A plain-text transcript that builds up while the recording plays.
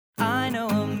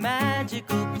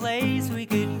magical place we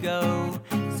could go.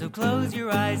 So close your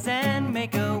eyes and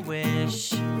make a wish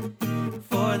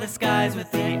for the skies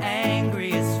with the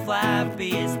angriest,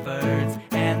 flappiest birds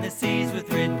and the seas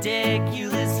with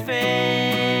ridiculous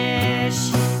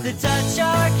fish. The Touch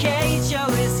Arcade show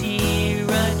is here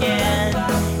again.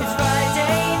 It's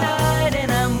Friday night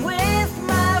and I'm with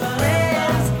my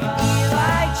friends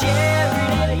Eli,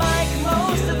 Jared, and Mike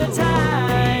most of the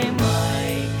time.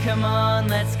 Come on,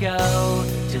 let's go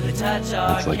to the Touch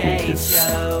Arcade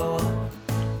show.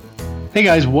 Hey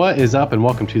guys, what is up and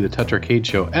welcome to the Touch Arcade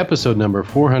Show, episode number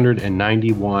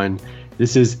 491.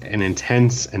 This is an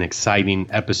intense and exciting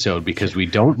episode because we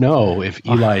don't know if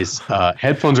Eli's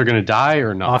headphones are going to die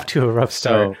or not. Off to a rough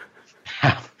start. So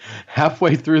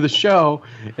halfway through the show,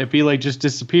 if Eli just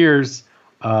disappears,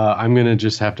 I'm going to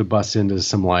just have to bust into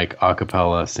some like a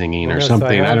cappella singing or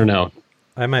something. I don't know.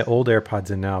 I have my old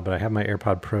AirPods in now, but I have my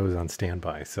AirPod Pros on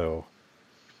standby. So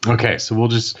okay, so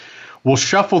we'll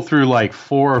shuffle through like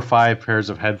 4 or 5 pairs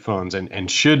of headphones and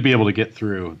should be able to get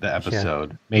through the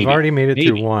episode. Yeah. Maybe. We've already made it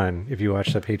through one if you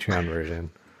watch the Patreon version.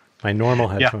 My normal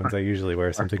headphones, I usually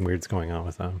wear something weird's going on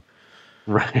with them.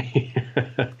 Right.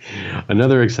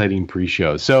 Another exciting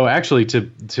pre-show. So actually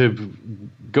to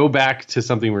go back to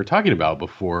something we were talking about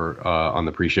before on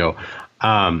the pre-show,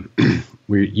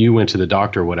 you went to the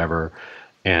doctor or whatever,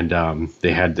 and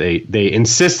they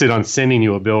insisted on sending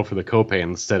you a bill for the copay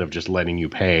instead of just letting you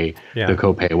pay the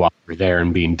copay while you're there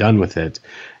and being done with it.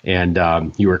 And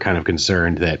you were kind of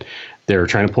concerned that they were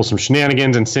trying to pull some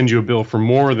shenanigans and send you a bill for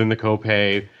more than the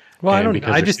copay. Well,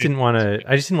 I just didn't want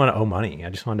to owe money. I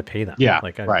just wanted to pay them. Yeah,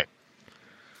 right.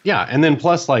 Yeah, and then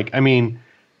plus, like, I mean,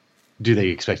 do they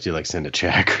expect you to like send a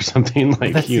check or something? Like,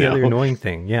 well, that's the other annoying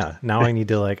thing. Yeah, now I need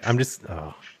to like. I'm just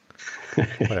whatever.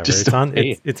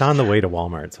 It's on the way to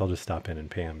Walmart, so I'll just stop in and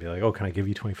pay them. Be like, oh, can I give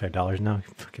you $25 now? You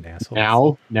fucking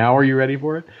asshole. Now, are you ready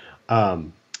for it? But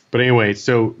anyway,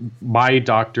 so my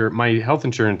health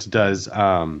insurance does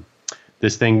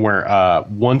this thing where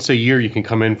once a year you can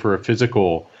come in for a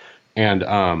physical,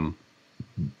 and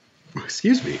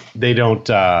excuse me, they don't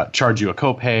charge you a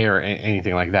copay or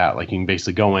anything like that. Like you can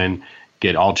basically go in,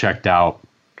 get all checked out,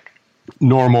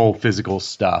 normal physical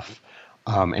stuff.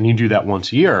 And you do that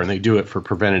once a year, and they do it for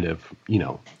preventative,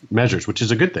 measures, which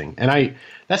is a good thing. And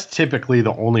that's typically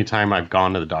the only time I've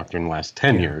gone to the doctor in the last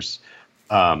 10 years,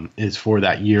 is for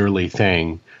that yearly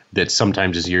thing that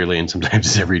sometimes is yearly and sometimes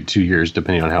is every 2 years,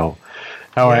 depending on how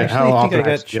I think I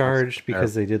got charged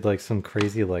because they did like some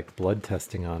crazy like blood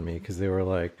testing on me because they were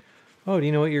like, oh, do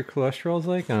you know what your cholesterol is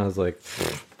like? And I was like,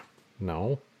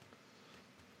 no.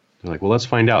 They're like, well, let's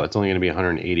find out. It's only going to be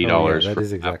 $180. Oh, yeah, that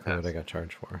is exactly what I got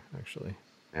charged for, actually.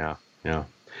 Yeah.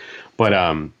 But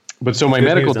so my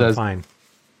medical does. I'm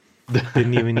fine.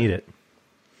 Didn't even need it.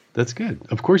 That's good.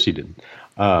 Of course you didn't.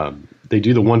 They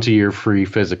do the once a year free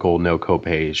physical, no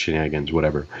copay, shenanigans,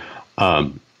 whatever.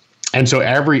 And so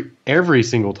every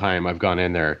single time I've gone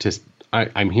in there,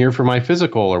 I'm here for my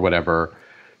physical or whatever,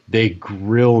 they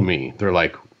grill me. They're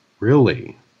like,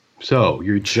 really? So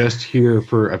you're just here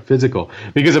for a physical?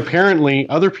 Because apparently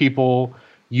other people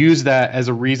use that as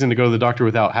a reason to go to the doctor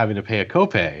without having to pay a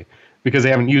copay because they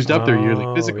haven't used up their yearly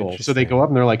physical. So they go up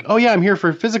and they're like, oh yeah, I'm here for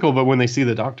a physical. But when they see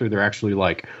the doctor, they're actually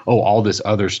like, oh, all this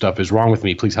other stuff is wrong with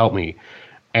me. Please help me.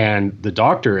 And the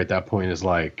doctor at that point is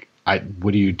like,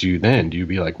 what do you do then? Do you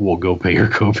be like, well, go pay your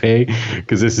copay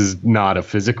because this is not a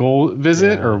physical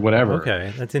visit or whatever?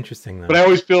 Okay, that's interesting though. But I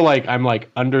always feel like I'm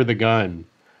like under the gun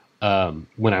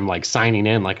when I'm like signing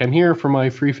in, like I'm here for my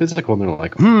free physical, and they're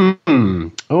like,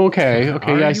 okay,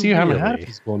 yeah, I see you haven't had a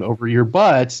physical in over your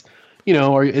butts,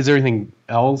 or is there anything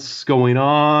else going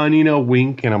on?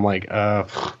 Wink, and I'm like, I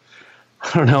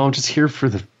don't know, I'm just here for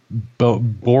the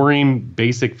boring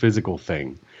basic physical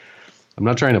thing. I'm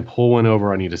not trying to pull one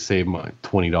over on you to save my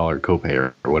 $20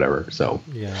 copay or whatever. So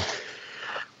yeah,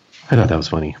 I thought that was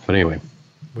funny. But anyway,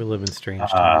 we live in strange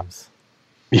times.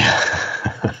 Yeah.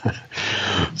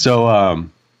 So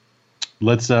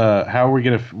let's. How are we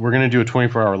gonna? We're gonna do a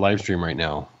 24-hour live stream right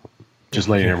now. Just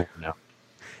letting everyone know.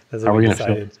 How are we gonna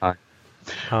fill this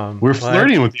time? We're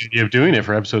flirting with the idea of doing it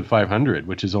for episode 500,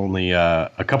 which is only a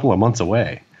couple of months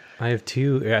away. I have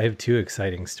two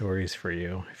exciting stories for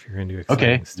you. If you're into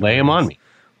exciting stories. Lay them on me.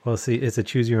 Well, see, it's a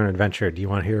choose your own adventure. Do you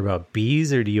want to hear about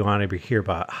bees or do you want to hear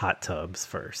about hot tubs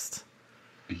first?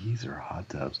 Bees or hot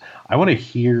tubs? I want to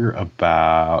hear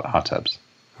about hot tubs.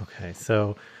 Okay,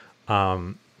 so,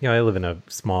 I live in a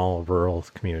small rural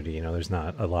community. There's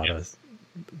not a lot of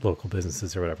local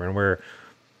businesses or whatever, and we're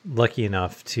lucky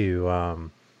enough to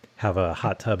have a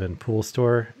hot tub and pool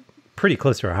store pretty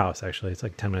close to our house. Actually, it's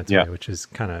like 10 minutes away, which is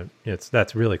kind of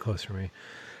that's really close for me.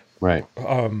 Right.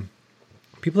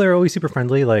 people are always super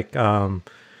friendly. Like,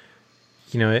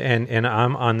 you know, and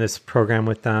I'm on this program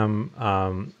with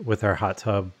them, with our hot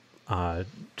tub,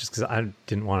 just because I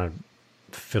didn't want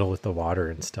to fiddle with the water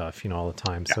and stuff, you know, all the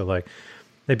time. Yeah. So like,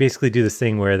 they basically do this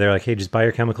thing where they're like, hey, just buy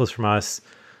your chemicals from us,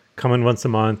 come in once a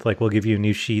month. Like, we'll give you a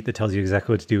new sheet that tells you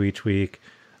exactly what to do each week.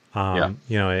 You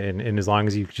know, and as long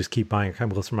as you just keep buying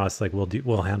chemicals from us, like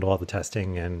we'll handle all the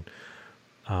testing and,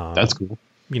 that's cool.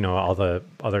 You know, all the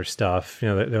other stuff, you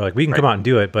know, they're like, we can come out and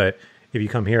do it, but if you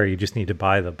come here, you just need to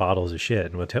buy the bottles of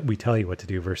shit, and we tell you what to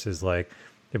do. Versus like,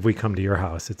 if we come to your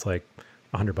house, it's like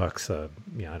 $100.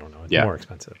 Yeah, I don't know, it's more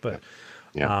expensive, but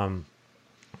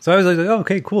so I was like, oh,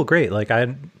 okay, cool, great. Like,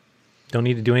 I don't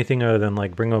need to do anything other than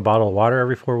like bring them a bottle of water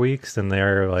every 4 weeks, and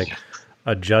they're like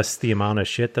adjust the amount of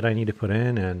shit that I need to put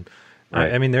in, and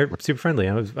I mean, they're super friendly.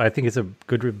 I think it's a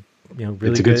good, you know,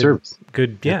 really it's a good service.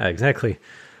 Good, yeah, exactly.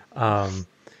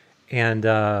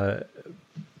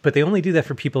 But they only do that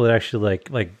for people that actually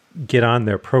like get on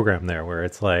their program there, where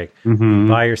it's like, you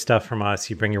buy your stuff from us,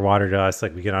 you bring your water to us,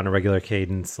 like we get on a regular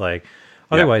cadence. Like,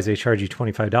 otherwise they charge you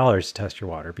 $25 to test your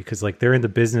water, because like they're in the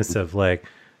business of like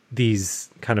these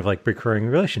kind of like recurring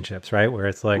relationships, right? Where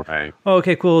it's like, oh,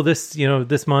 okay, cool. This, you know,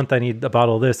 this month I need a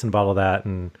bottle of this and a bottle of that,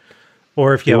 and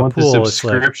or if you have a pool, the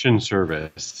subscription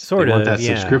service, sort of, want that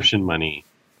subscription money.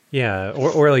 Yeah,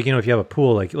 or like, you know, if you have a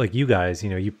pool, like you guys, you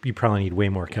know, you probably need way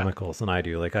more chemicals than I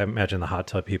do. Like, I imagine the hot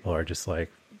tub people are just like,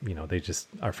 you know, they just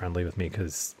are friendly with me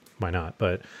because why not?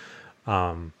 But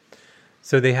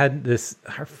so they had this,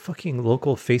 our fucking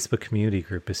local Facebook community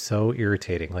group is so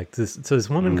irritating. Like this, so this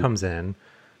woman comes in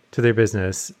to their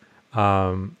business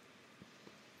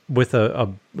with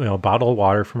a you know, bottle of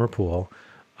water from her pool.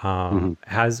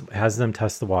 Has them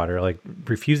test the water, like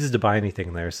refuses to buy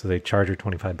anything there, so they charge her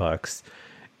 $25.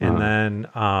 And then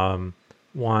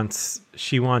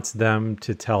she wants them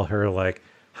to tell her like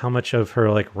how much of her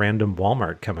like random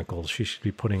Walmart chemicals she should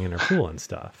be putting in her pool and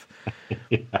stuff.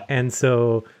 And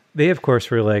so they of course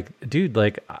were like, dude,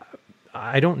 like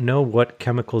I don't know what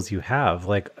chemicals you have.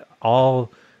 Like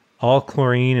all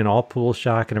chlorine and all pool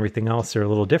shock and everything else are a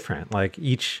little different. Like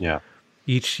each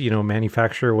you know,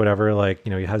 manufacturer, whatever, like, you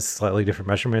know, it has slightly different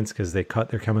measurements because they cut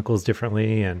their chemicals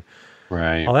differently and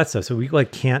all that stuff. So we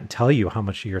like can't tell you how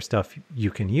much of your stuff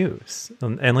you can use,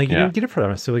 and like you don't get it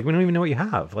from us. So like we don't even know what you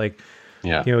have. Like,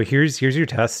 you know, here's your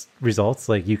test results.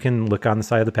 Like you can look on the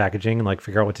side of the packaging and like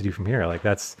figure out what to do from here. Like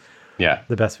that's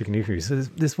the best we can do for you. So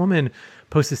this woman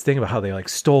posts this thing about how they like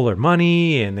stole her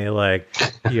money and they like,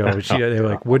 you know, they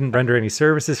like wouldn't render any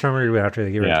services from her after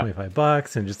they gave her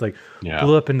 $25 and just like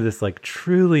blew up into this like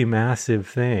truly massive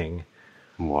thing.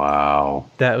 Wow.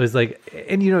 That was like,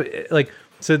 and you know, like,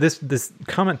 so this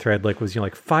comment thread like was, you know,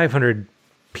 like 500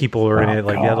 people were in it.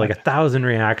 Like, you had like 1,000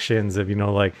 reactions of, you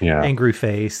know, like angry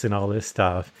face and all this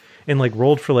stuff, and like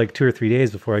rolled for like 2 or 3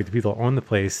 days before like the people who own the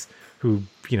place who,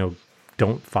 you know,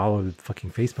 don't follow the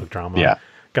fucking Facebook drama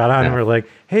got on and were like,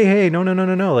 hey, no.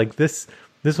 Like this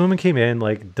woman came in,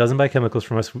 like doesn't buy chemicals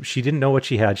from us. She didn't know what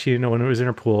she had. She didn't know when it was in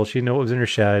her pool. She didn't know what was in her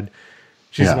shed.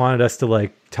 She just wanted us to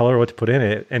like tell her what to put in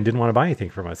it and didn't want to buy anything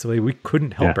from us. So like, we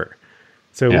couldn't help her.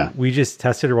 So we just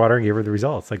tested her water and gave her the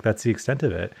results. Like that's the extent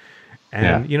of it.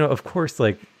 And, you know, of course,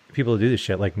 like people who do this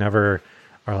shit, like never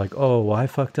are like, oh, well, I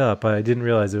fucked up. I didn't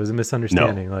realize it was a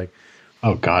misunderstanding. No. Like,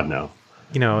 oh God, no.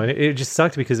 You know, and it just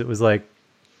sucked because it was like,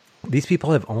 these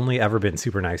people have only ever been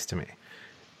super nice to me.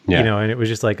 You know, and it was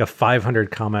just like a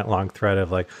 500 comment long thread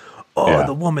of like, oh,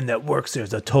 the woman that works there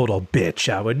is a total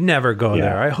bitch. I would never go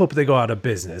there. I hope they go out of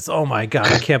business. Oh my God,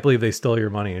 I can't believe they stole your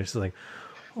money. And it's just like,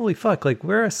 holy fuck, like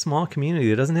we're a small community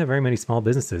that doesn't have very many small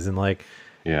businesses. And like,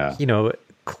 you know,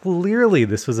 clearly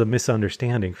this was a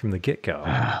misunderstanding from the get-go.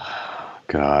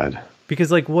 God. Because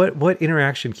like what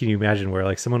interaction can you imagine where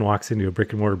like someone walks into a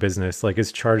brick and mortar business, like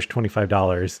is charged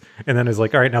 $25 and then is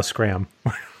like, all right, now scram.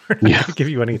 We're not gonna give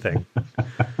you anything.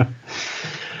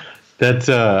 That's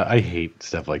I hate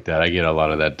stuff like that. I get a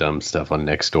lot of that dumb stuff on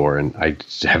Nextdoor, and I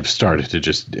have started to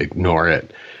just ignore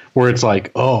it. Where it's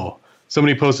like, oh,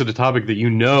 somebody posted a topic that you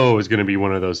know is going to be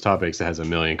one of those topics that has a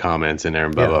million comments in there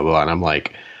and blah, blah, blah. And I'm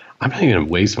like, I'm not even going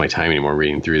to waste my time anymore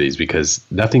reading through these because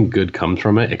nothing good comes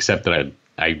from it except that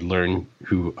I learn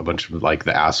who a bunch of like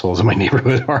the assholes in my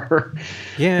neighborhood are.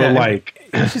 Yeah. But like,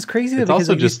 it's just crazy. It's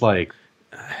also just like,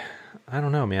 I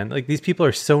don't know, man. Like these people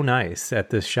are so nice at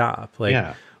this shop.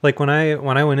 Like, like when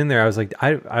I went in there, I was like,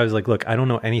 look, I don't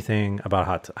know anything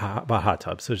about hot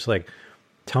tubs. So just like,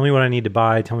 tell me what I need to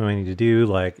buy. Tell me what I need to do.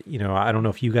 Like, you know, I don't know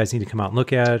if you guys need to come out and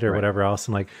look at it or whatever else.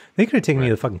 And like, they could have taken me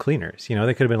to the fucking cleaners. You know,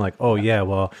 they could have been like, oh yeah,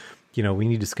 well, you know, we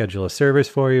need to schedule a service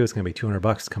for you. It's going to be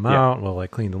 $200 to come out. We'll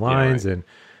like clean the lines. And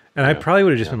I probably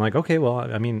would have just been like, okay, well,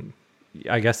 I mean,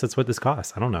 I guess that's what this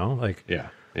costs. I don't know. Like, Yeah.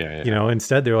 Yeah. you know,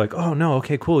 instead they're like, oh no,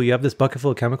 okay, cool. You have this bucket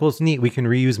full of chemicals. Neat. We can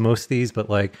reuse most of these, but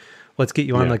like, let's get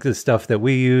you on like the stuff that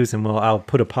we use. And I'll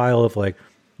put a pile of like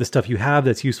the stuff you have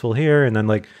that's useful here. And then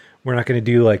like, we're not going to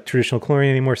do like traditional chlorine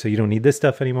anymore. So you don't need this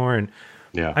stuff anymore. And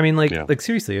Yeah. I mean, like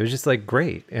seriously, it was just like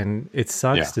great. And it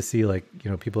sucks to see like,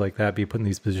 you know, people like that be put in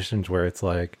these positions where it's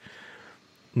like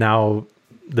now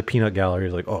the peanut gallery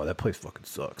is like, oh, that place fucking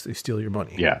sucks. They steal your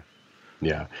money. Yeah.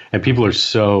 Yeah. And people are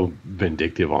so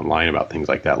vindictive online about things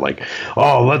like that. Like,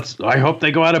 oh, I hope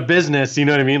they go out of business. You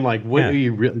know what I mean? Like, what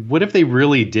if they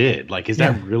really did? Like, is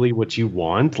that really what you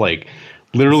want? Like,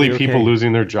 literally people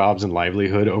losing their jobs and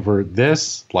livelihood over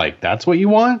this? Like, that's what you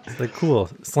want? It's like, cool.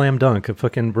 Slam dunk. A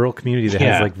fucking rural community that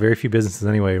has like very few businesses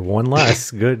anyway. One less.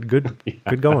 Good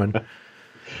going.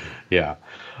 Yeah.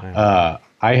 I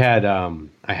had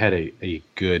a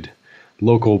good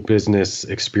local business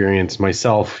experience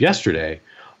myself yesterday.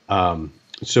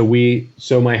 So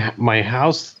my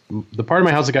house, the part of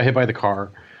my house that got hit by the car,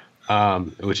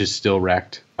 which is still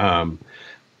wrecked.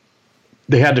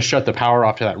 They had to shut the power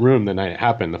off to that room the night it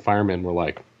happened. The firemen were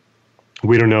like,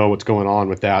 we don't know what's going on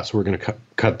with that. So we're going to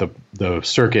cut the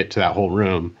circuit to that whole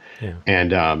room. Yeah.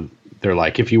 And, they're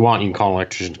like, if you want, you can call an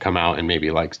electrician to come out and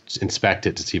maybe like inspect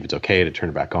it to see if it's okay to turn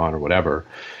it back on or whatever.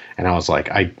 And I was like,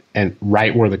 and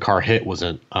right where the car hit was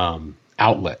an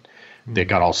outlet that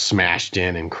got all smashed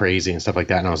in and crazy and stuff like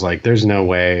that. And I was like, there's no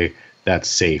way that's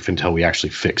safe until we actually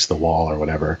fix the wall or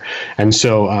whatever. And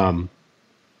so,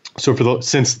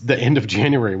 since the end of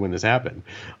January when this happened,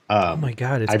 oh my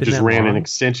God, I just ran an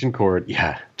extension cord.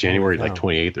 Yeah, January like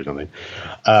 28th or something.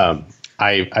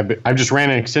 I just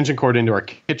ran an extension cord into our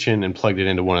kitchen and plugged it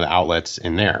into one of the outlets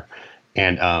in there,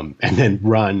 and then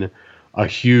run a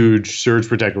huge surge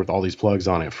protector with all these plugs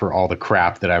on it for all the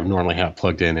crap that I would normally have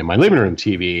plugged in my living room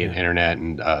TV and internet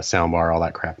and soundbar, all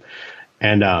that crap,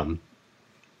 and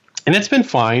it's been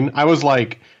fine. I was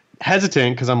like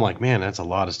hesitant because I'm like, man, that's a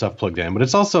lot of stuff plugged in, but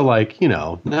it's also like, you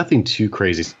know, nothing too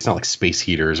crazy. It's not like space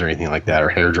heaters or anything like that or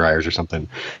hair dryers or something,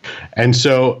 and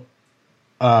so.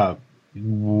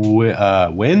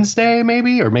 Wednesday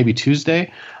maybe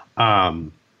Tuesday,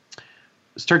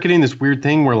 start getting this weird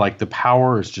thing where like the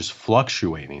power is just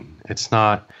fluctuating. It's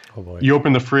not, you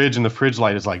open the fridge and the fridge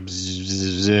light is like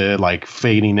bzz, like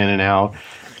fading in and out.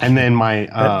 And then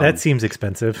that seems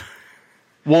expensive.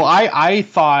 Well, I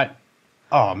thought,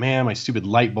 oh man, my stupid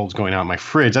light bulb's going out in my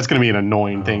fridge. That's going to be an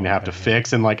annoying thing to have to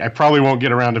fix. And like, I probably won't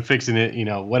get around to fixing it, you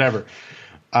know, whatever.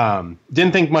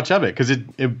 Didn't think much of it because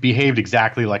it behaved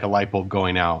exactly like a light bulb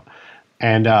going out.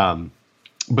 And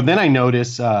but then I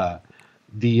noticed the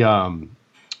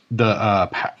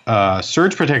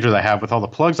surge protector that I have with all the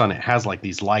plugs on it has like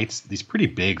these lights, these pretty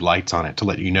big lights on it to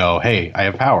let you know, hey, I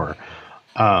have power.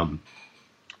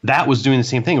 That was doing the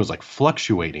same thing. It was like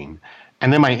fluctuating.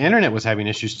 And then my internet was having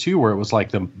issues too, where it was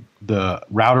like the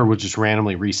router would just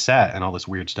randomly reset and all this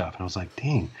weird stuff. And I was like,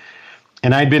 dang.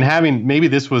 And I'd been having, maybe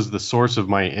this was the source of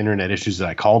my internet issues that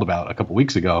I called about a couple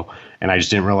weeks ago, and I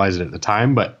just didn't realize it at the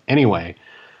time. But anyway,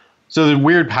 so the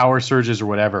weird power surges or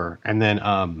whatever. And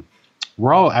then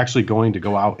we're all actually going to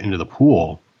go out into the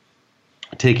pool,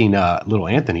 taking little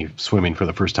Anthony swimming for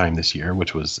the first time this year,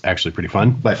 which was actually pretty fun.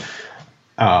 But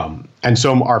and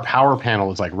so our power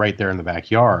panel is like right there in the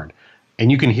backyard,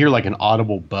 and you can hear like an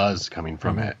audible buzz coming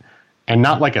from it, and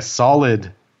not like a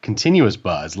solid continuous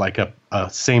buzz, like a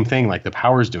same thing like the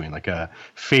power's doing, like a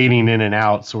fading in and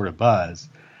out sort of buzz.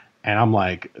 And I'm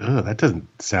like, ugh, that doesn't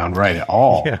sound right at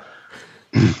all. Yeah.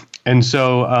 And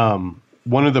so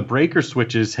one of the breaker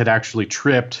switches had actually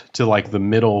tripped to like the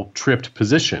middle tripped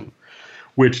position,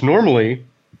 which normally,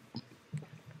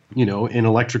 you know, in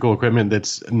electrical equipment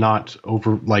that's not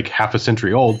over like half a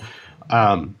century old,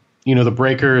 you know, the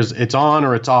breakers, it's on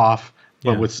or it's off.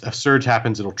 But when a surge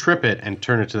happens, it'll trip it and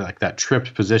turn it to like that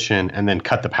tripped position and then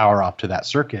cut the power off to that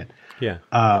circuit. Yeah.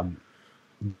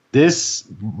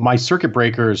 My circuit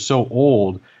breaker is so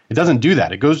old, it doesn't do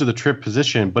that. It goes to the tripped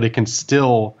position, but it can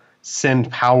still send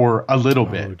power a little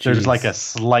bit. Geez. There's like a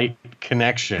slight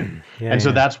connection. And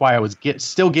so that's why I was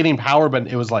still getting power, but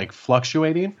it was like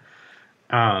fluctuating.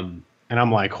 And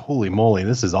I'm like, holy moly,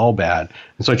 this is all bad.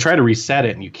 And so I try to reset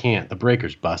it and you can't. The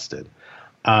breaker's busted.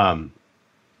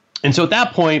 And so at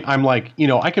that point, I'm like, you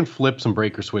know, I can flip some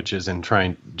breaker switches and try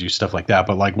and do stuff like that.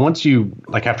 But like once you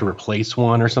like have to replace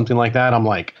one or something like that, I'm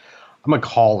like, I'm going to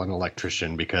call an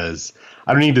electrician because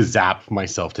I don't need to zap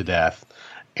myself to death.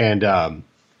 And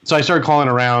so I started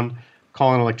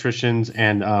calling electricians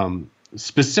and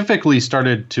specifically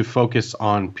started to focus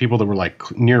on people that were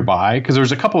like nearby because there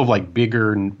was a couple of like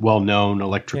bigger, well-known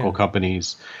electrical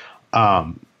companies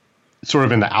sort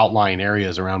of in the outlying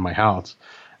areas around my house.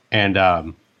 And that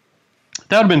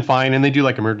would have been fine. And they do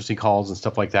like emergency calls and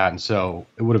stuff like that. And so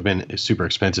it would have been super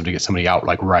expensive to get somebody out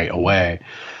like right away.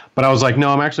 But I was like, no,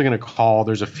 I'm actually going to call.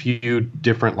 There's a few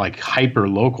different like hyper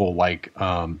local, like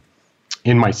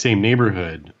in my same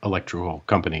neighborhood, electrical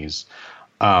companies.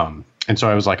 And so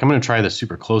I was like, I'm going to try the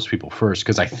super close people first,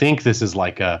 because I think this is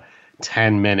like a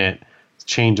 10-minute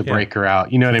change a breaker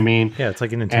out. You know what I mean? Yeah, it's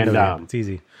like a Nintendo game. It's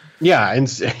easy. Yeah, and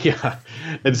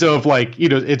so if like, you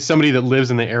know, it's somebody that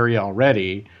lives in the area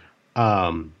already,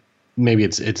 maybe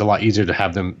it's a lot easier to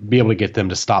have them be able to get them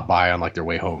to stop by on like their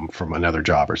way home from another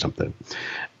job or something.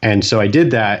 And so I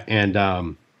did that, and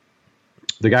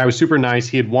the guy was super nice.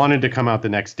 He had wanted to come out the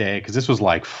next day because this was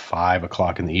like 5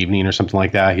 o'clock in the evening or something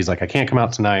like that. He's like, I can't come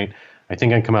out tonight. I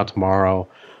think I can come out tomorrow.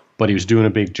 But he was doing a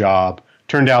big job.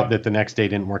 Turned out that the next day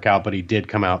didn't work out, but he did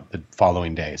come out the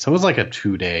following day. So it was like a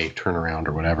 2-day turnaround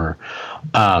or whatever.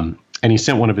 And he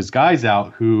sent one of his guys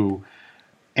out who,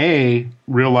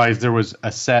 realized there was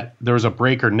a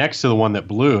breaker next to the one that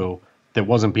blew that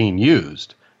wasn't being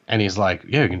used. And he's like,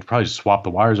 yeah, you can probably just swap the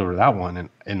wires over to that one.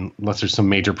 And unless there's some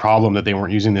major problem that they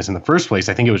weren't using this in the first place,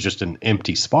 I think it was just an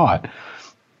empty spot.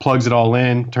 Plugs it all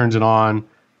in, turns it on,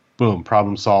 boom,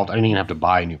 problem solved. I didn't even have to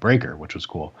buy a new breaker, which was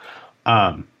cool.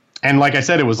 And like I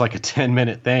said, it was like a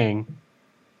 10-minute thing.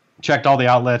 Checked all the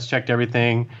outlets, checked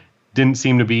everything. Didn't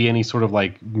seem to be any sort of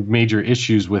like major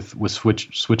issues with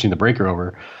switching the breaker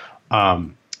over.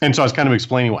 And so I was kind of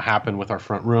explaining what happened with our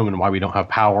front room and why we don't have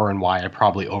power and why I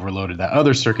probably overloaded that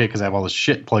other circuit because I have all this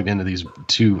shit plugged into these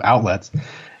 2 outlets.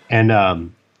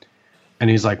 And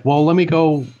he's like, well, let me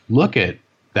go look at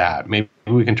that. Maybe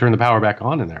we can turn the power back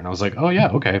on in there. And I was like, oh yeah,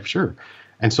 okay, sure.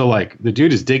 And so like the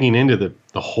dude is digging into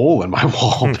the hole in my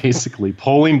wall, basically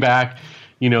pulling back,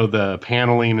 you know, the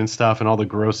paneling and stuff and all the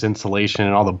gross insulation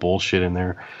and all the bullshit in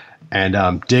there,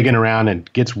 and digging around,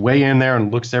 and gets way in there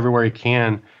and looks everywhere he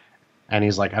can. And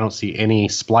he's like, I don't see any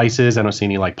splices. I don't see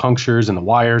any like punctures in the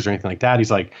wires or anything like that. He's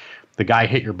like, the guy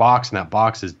hit your box and that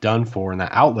box is done for and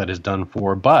that outlet is done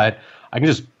for, but I can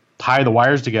just tie the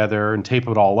wires together and tape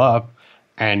it all up,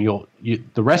 and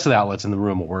the rest of the outlets in the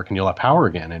room will work and you'll have power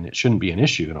again, and it shouldn't be an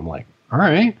issue. And I'm like, all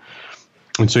right.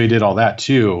 And so he did all that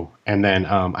too. And then,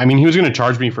 I mean, he was going to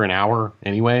charge me for an hour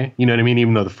anyway, you know what I mean?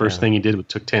 Even though the first thing he did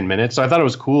took 10 minutes. So I thought it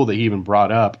was cool that he even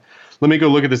brought up, let me go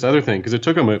look at this other thing. Cause it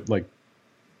took him like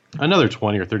another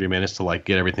 20 or 30 minutes to like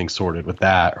get everything sorted with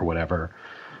that or whatever.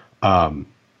 And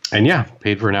yeah,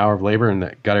 paid for an hour of labor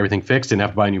and got everything fixed. Didn't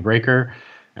have to buy a new breaker.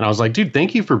 And I was like, dude,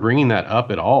 thank you for bringing that up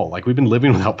at all. Like, we've been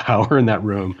living without power in that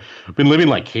room. We've been living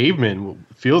like cavemen,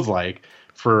 feels like,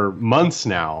 for months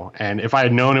now. And if I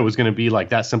had known it was going to be like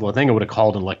that simple a thing, I would have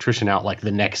called an electrician out like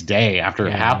the next day after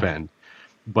it happened.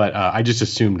 But I just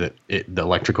assumed that the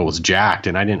electrical was jacked,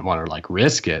 and I didn't want to like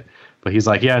risk it. But he's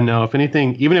like, yeah, no, if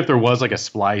anything, even if there was like a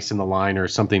splice in the line or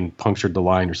something punctured the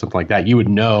line or something like that, you would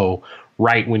know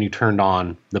right when you turned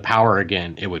on the power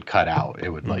again, it would cut out. It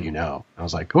would let you know. I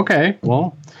was like, okay,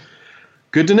 well,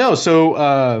 good to know.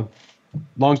 So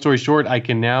long story short, I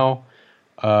can now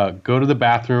go to the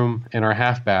bathroom in our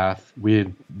half bath. We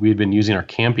had been using our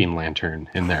camping lantern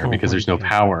in there because there's no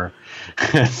power.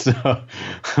 So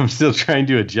I'm still trying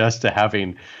to adjust to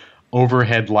having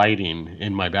overhead lighting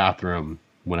in my bathroom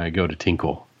when I go to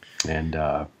tinkle. And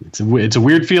it's a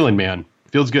weird feeling, man.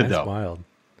 Feels good. That's though. Wild.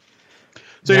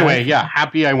 So anyway,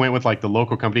 happy I went with like the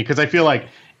local company, because I feel like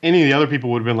any of the other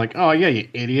people would have been like, oh yeah, you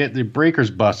idiot, the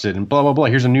breaker's busted and blah blah blah.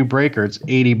 Here's a new breaker, it's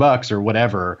 $80 or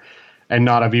whatever, and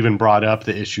not have even brought up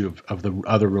the issue of the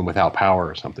other room without power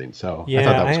or something. So yeah, I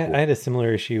thought that was cool. I had a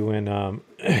similar issue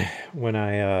when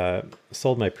I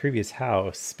sold my previous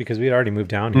house, because we had already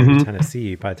moved down here to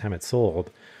Tennessee by the time it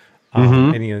sold.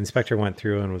 And the inspector went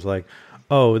through and was like,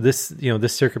 oh, this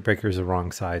circuit breaker is the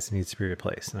wrong size, it needs to be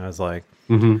replaced. And I was like,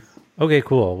 okay,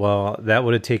 cool. Well, that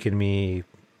would have taken me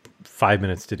 5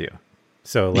 minutes to do.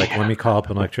 So like, let me call up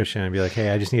an electrician and be like,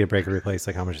 hey, I just need a breaker replaced.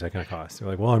 Like, how much is that going to cost? They're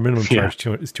like, well, our minimum charge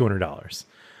is $200.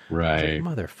 Right.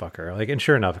 Like, motherfucker. Like, and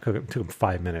sure enough, it took them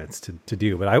 5 minutes to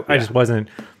do, but I just wasn't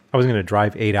going to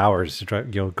drive 8 hours to try,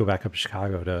 go back up to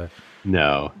Chicago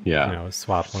to,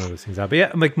 swap one of those things out. But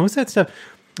yeah, like most of that stuff,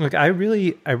 like I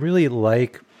really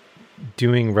like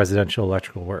doing residential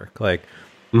electrical work. Like,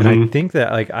 and I think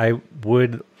that like I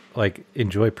would like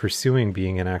enjoy pursuing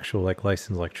being an actual like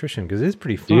licensed electrician, because it is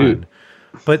pretty fun. Dude.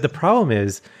 But the problem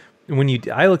is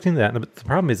I looked into that, and the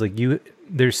problem is like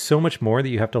there's so much more that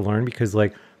you have to learn, because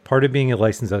like part of being a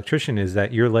licensed electrician is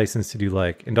that you're licensed to do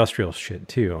like industrial shit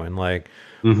too, and like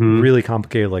really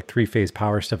complicated like 3-phase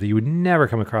power stuff that you would never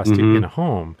come across in a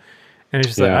home. And it's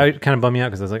just like, I kind of bummed me out,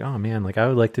 because I was like, oh man, like I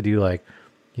would like to do like,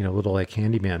 little like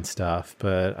handyman stuff,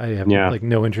 but I have Yeah. like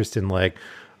no interest in like,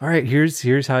 all right,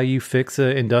 here's how you fix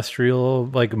an industrial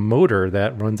like motor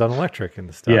that runs on electric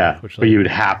and stuff. Yeah, Which but like, you would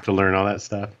have to learn all that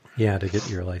stuff. yeah, to get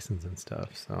your license and stuff.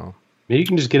 So Maybe you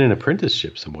can just get an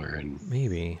apprenticeship somewhere and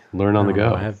maybe learn on the I don't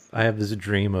go. know. I have this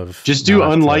dream of Just do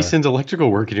not, unlicensed electrical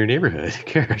work in your neighborhood. Who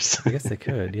cares? I guess they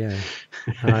could, yeah.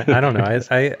 I don't know.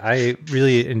 I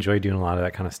really enjoy doing a lot of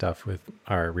that kind of stuff with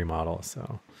our remodel.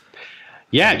 So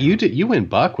Yeah, you went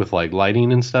buck with like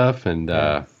lighting and stuff, and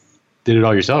did it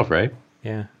all yourself, right?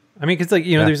 yeah, I mean, because like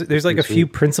there's like a few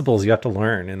principles you have to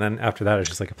learn, and then after that, it's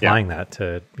just like applying that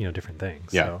to different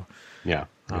things. Yeah. So, Yeah.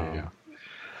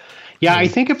 Yeah, I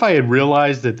think if I had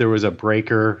realized that there was a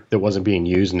breaker that wasn't being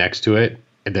used next to it,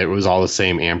 that was all the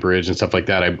same amperage and stuff like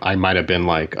that, I might have been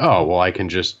like, oh, well, I can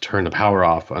just turn the power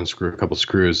off, unscrew a couple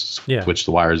screws, switch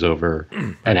the wires over,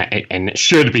 and it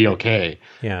should be okay.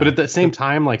 Yeah. But at the same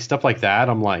time, like stuff like that,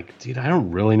 I'm like, dude, I don't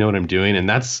really know what I'm doing, and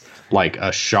that's like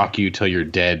a shock you till you're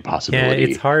dead possibility. yeah,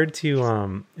 it's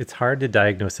hard to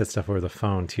diagnose that stuff over the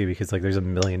phone too, because like there's a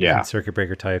million different circuit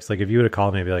breaker types. Like if you would have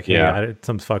called me and be like, hey,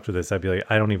 something's fucked with this, I'd be like,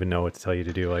 I don't even know what to tell you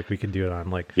to do. Like we could do it on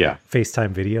like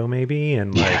FaceTime video maybe,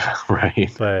 and like right.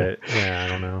 But yeah, I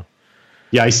don't know.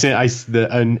 Yeah,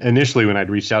 initially when I'd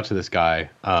reached out to this guy,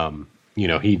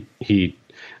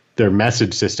 their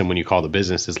message system when you call the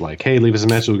business is like, hey, leave us a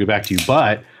message, we'll get back to you.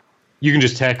 But you can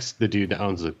just text the dude that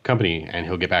owns the company and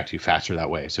he'll get back to you faster that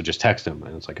way. So just text him.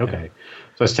 And it's like, okay.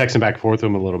 So I was texting back and forth with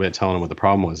him a little bit, telling him what the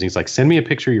problem was. And he's like, send me a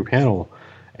picture of your panel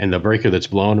and the breaker that's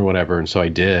blown or whatever. And so I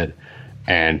did.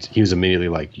 And he was immediately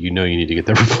like, you need to get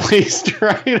that replaced,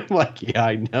 right? I'm like, yeah,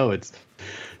 I know. It's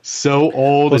so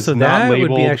old. Well, it's so not that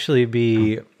labeled. would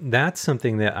be that's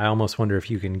something that I almost wonder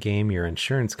if you can game your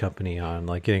insurance company on,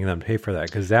 like getting them to pay for that,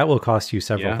 because that will cost you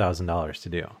several $1,000s to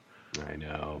do. I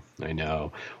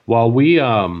know. Well, we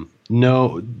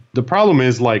know the problem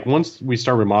is like once we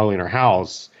start remodeling our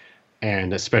house,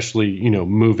 and especially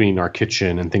moving our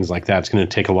kitchen and things like that, it's going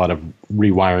to take a lot of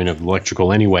rewiring of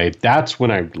electrical anyway. That's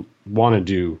when I want to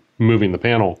do moving the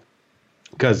panel,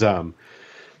 because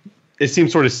it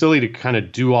seems sort of silly to kind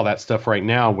of do all that stuff right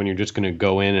now when you're just going to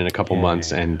go in a couple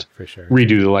months and for sure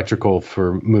redo the electrical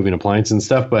for moving appliances and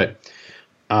stuff. But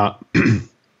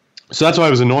so that's why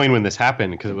it was annoying when this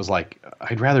happened, because it was like,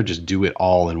 I'd rather just do it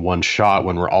all in one shot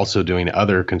when we're also doing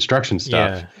other construction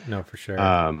stuff. Yeah, no, for sure.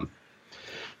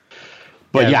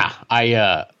 But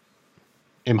I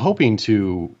am hoping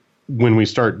to, when we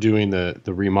start doing the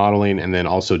remodeling and then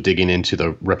also digging into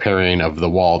the repairing of the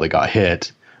wall that got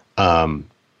hit,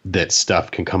 that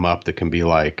stuff can come up that can be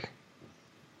like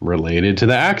related to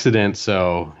the accident.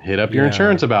 So hit up your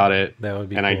insurance about it. That would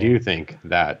be cool. I do think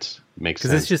that makes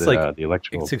sense. Because it's just like the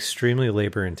electrical. It's extremely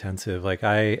labor intensive. Like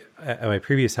at my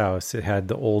previous house, it had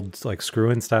the old like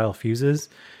screw-in style fuses,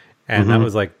 and that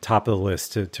was like top of the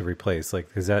list to replace. Like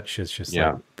because that shit's just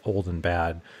like old and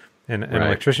bad. And an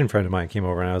electrician friend of mine came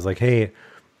over, and I was like, hey,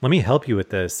 let me help you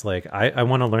with this. Like, I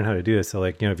want to learn how to do this. So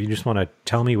like, if you just want to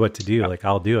tell me what to do, like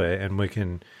I'll do it. And we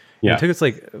can, it took us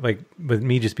like with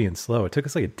me just being slow, it took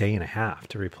us like a day and a half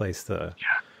to replace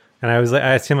and I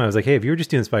asked him, I was like, hey, if you were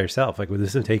just doing this by yourself, like would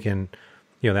this have taken,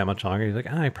 that much longer? He's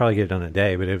like, I'd probably get it done in a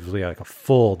day, but it was like a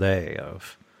full day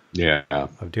of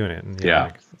doing it. And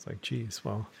it's like, geez,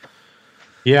 well.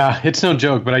 Yeah, it's no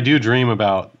joke, but I do dream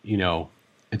about,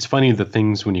 it's funny, the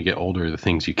things when you get older, the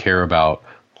things you care about,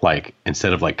 like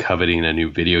instead of like coveting a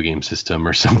new video game system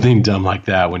or something dumb like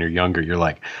that when you're younger, you're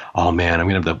like, oh man, I'm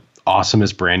going to have the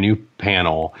awesomest brand new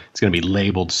panel. It's going to be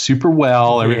labeled super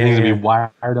well. Everything's going to be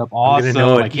wired up awesome. I'm gonna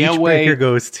know what I can't each wait. breaker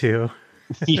goes to.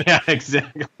 Yeah,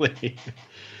 exactly.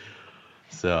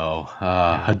 So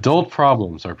adult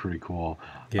problems are pretty cool.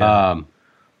 Yeah.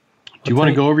 Do you want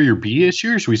to go over your bee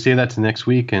issue, or should we say that to next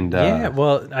week? And yeah,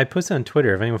 well, I posted on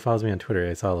Twitter. If anyone follows me on Twitter,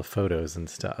 I saw the photos and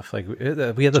stuff. Like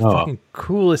we had the fucking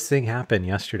coolest thing happen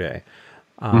yesterday.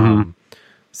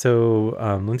 So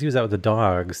Lindsay was out with the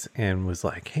dogs and was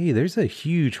like, "Hey, there's a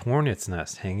huge hornet's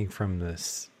nest hanging from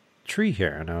this tree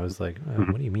here." And I was like,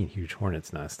 "What do you mean huge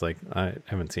hornet's nest? Like I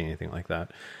haven't seen anything like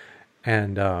that."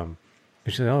 And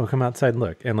she's like, "Oh, come outside and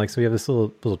look." And like, so we have this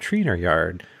little tree in our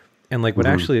yard. And like what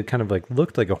actually kind of like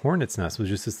looked like a hornet's nest was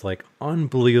just this like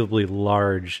unbelievably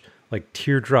large, like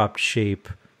teardrop shape,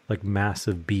 like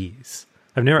massive bees.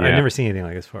 I've never seen anything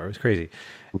like this before. It was crazy.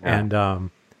 Yeah.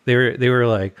 And they were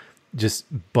like just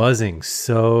buzzing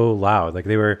so loud. Like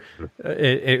they were,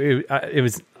 it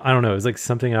was, I don't know, it was like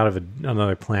something out of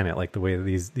another planet, like the way that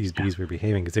these bees were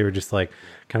behaving. Cause they were just like,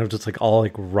 kind of just like all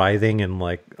like writhing and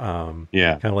like, kind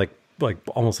of like like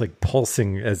almost like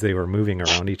pulsing as they were moving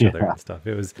around each other and stuff.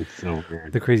 It's so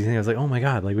weird. The crazy thing. I was like, oh my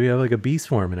God, like we have like a bee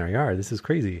swarm in our yard. This is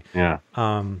crazy. Yeah.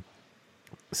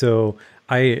 So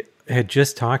I had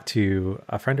just talked to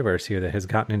a friend of ours here that has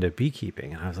gotten into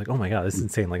beekeeping, and I was like, oh my God, this is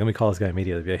insane. Like, let me call this guy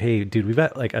immediately. Be like, hey, dude, we've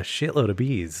got like a shitload of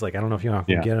bees. Like, I don't know if you want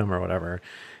to get them or whatever. And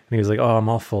he was like, oh, I'm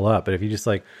all full up. But if you just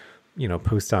like,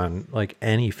 post on like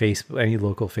any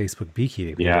local Facebook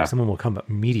beekeeping page, like, someone will come up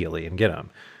immediately and get them.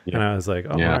 Yeah. And I was like,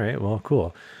 oh, all right, well,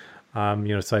 cool.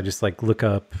 So I just like look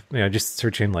up, just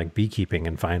search in like beekeeping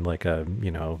and find like a,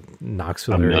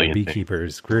 Knoxville area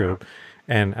beekeepers group.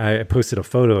 And I posted a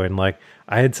photo, and like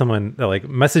I had someone that like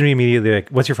messaged me immediately, like,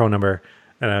 what's your phone number?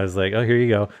 And I was like, oh, here you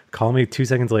go. Call me 2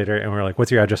 seconds later. And we're like,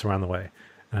 what's your address around the way?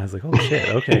 And I was like, oh shit.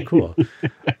 Okay, cool.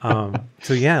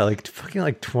 So yeah, like fucking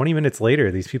like 20 minutes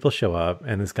later, these people show up,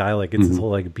 and this guy like gets his whole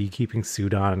like beekeeping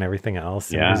suit on and everything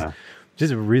else. And it was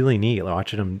just really neat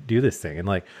watching him do this thing. And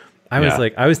like, I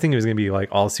was thinking it was going to be like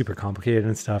all super complicated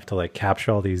and stuff to like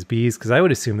capture all these bees. Cause I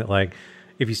would assume that like,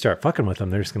 if you start fucking with them,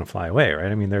 they're just going to fly away,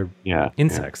 right? I mean, they're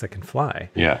insects that can fly.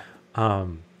 Yeah.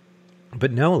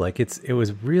 But no, like it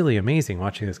was really amazing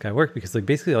watching this guy work, because like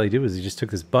basically all he did was he just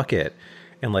took this bucket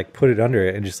and like put it under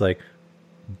it and just like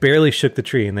barely shook the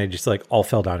tree, and they just like all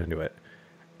fell down into it.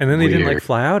 And then they didn't like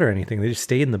fly out or anything. They just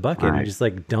stayed in the bucket and just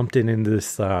like dumped it into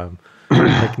this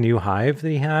like new hive that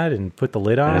he had and put the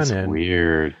lid on. That's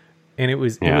weird. And it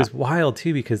was wild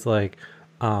too, because like,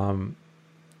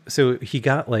 so he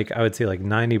got like, I would say like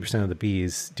 90% of the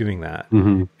bees doing that.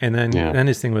 And then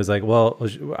his thing was like, well,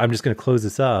 I'm just going to close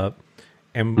this up,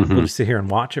 and we'll just sit here and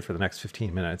watch it for the next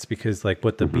 15 minutes. Because like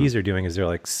what the bees are doing is they're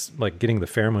like getting the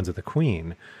pheromones of the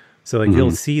queen. So like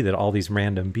you'll see that all these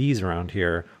random bees around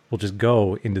here will just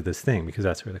go into this thing because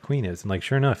that's where the queen is. And like,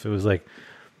 sure enough, it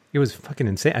was fucking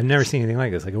insane. I've never seen anything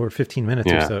like this. Like over 15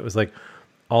 minutes or so, it was like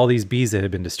all these bees that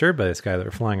had been disturbed by this guy that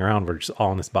were flying around were just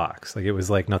all in this box. Like it was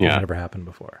like nothing had ever happened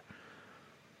before.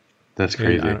 That's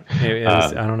crazy.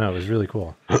 I don't know. It was really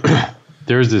cool.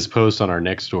 There's this post on our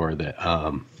next door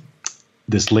that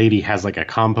this lady has like a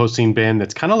composting bin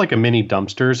that's kind of like a mini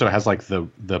dumpster. So it has like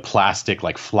the plastic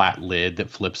like flat lid that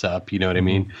flips up. You know what I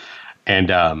mean?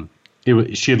 And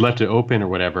she had left it open or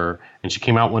whatever. And she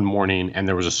came out one morning, and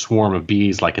there was a swarm of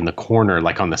bees like in the corner,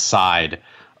 like on the side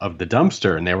of the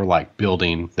dumpster, and they were like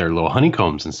building their little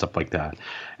honeycombs and stuff like that.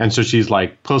 And so she's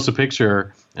like, post a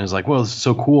picture, and is like, well, this is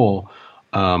so cool.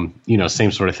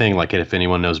 Same sort of thing. Like if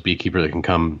anyone knows beekeeper that can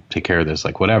come take care of this,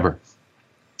 like whatever.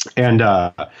 And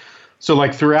so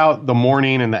like throughout the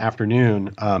morning and the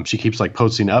afternoon, she keeps like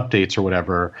posting updates or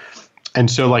whatever. And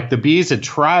so like the bees had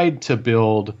tried to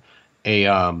build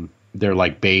their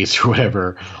like base or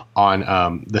whatever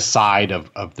on the side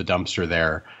of the dumpster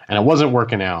there, and it wasn't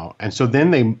working out. And so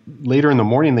then later in the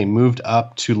morning, they moved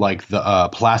up to like the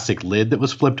plastic lid that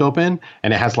was flipped open,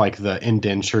 and it has like the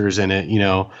indentures in it,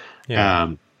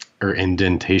 or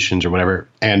indentations or whatever.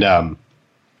 And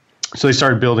so they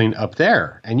started building up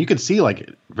there, and you could see like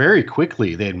very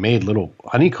quickly they had made little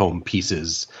honeycomb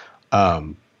pieces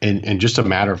in just a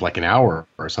matter of like an hour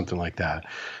or something like that.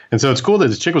 And so it's cool that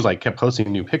this chick was like kept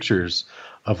posting new pictures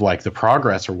of like the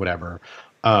progress or whatever.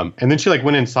 And then she like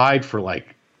went inside for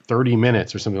like 30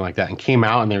 minutes or something like that, and came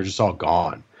out, and they were just all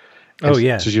gone. And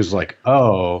so she was like,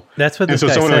 oh, that's what this guy said.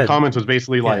 And so someone in the comments was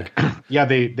basically like,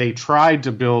 they tried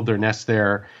to build their nest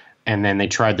there, and then they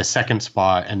tried the second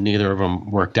spot, and neither of them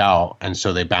worked out. And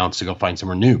so they bounced to go find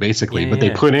somewhere new, basically. But they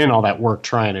put in all that work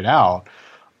trying it out.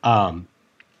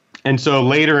 And so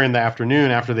later in the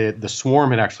afternoon, after the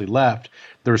swarm had actually left,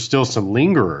 there were still some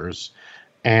lingerers,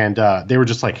 and they were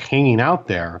just like hanging out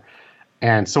there.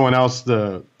 And someone else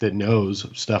that knows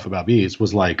stuff about bees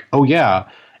was like, oh yeah,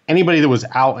 anybody that was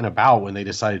out and about when they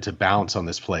decided to bounce on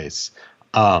this place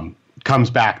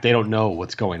comes back. They don't know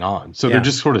what's going on. So they're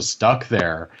just sort of stuck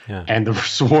there. Yeah. And the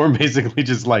swarm basically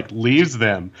just like leaves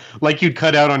them, like you'd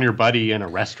cut out on your buddy in a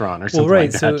restaurant or something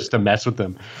like that, just to mess with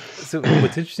them. So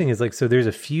what's interesting is like, so there's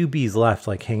a few bees left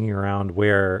like hanging around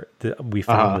where we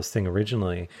found this thing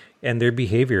originally, and their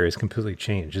behavior is completely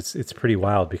changed. It's pretty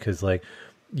wild, because like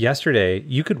yesterday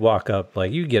you could walk up,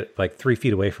 like you get like 3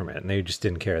 feet away from it, and they just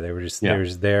didn't care. They were just they were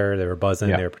just there. They were buzzing.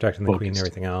 They were protecting the queen and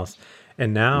everything else.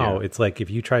 And now it's like if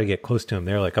you try to get close to them,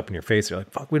 they're like up in your face. They're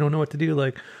like, "Fuck, we don't know what to do."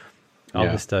 Like all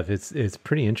this stuff. It's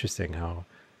pretty interesting how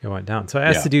it went down. So I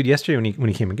asked the dude yesterday when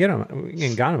he came and got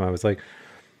him. I was like,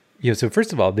 so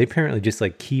first of all, they apparently just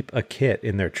like keep a kit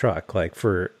in their truck, like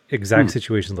for exact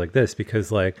situations like this,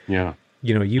 because like you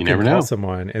can call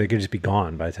someone and they could just be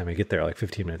gone by the time I get there, like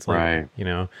 15 minutes later.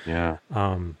 Right.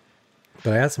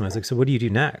 But I asked him, I was like, so what do you do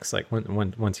next? Like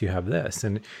once you have this?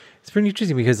 And it's pretty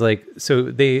interesting because like, so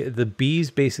the bees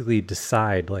basically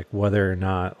decide like whether or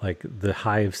not like the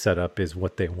hive setup is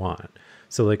what they want.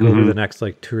 So like over the next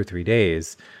like 2 or 3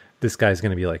 days, this guy's going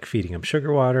to be like feeding them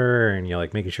sugar water and, you know,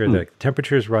 like making sure that the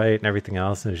temperature is right and everything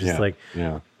else. And it's just I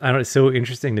don't know. It's so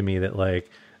interesting to me that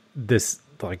like this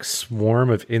like swarm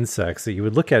of insects that you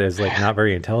would look at as like not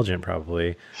very intelligent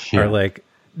probably are like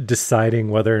deciding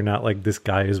whether or not like this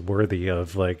guy is worthy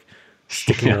of like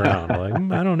sticking around. Like,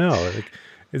 I don't know. Like,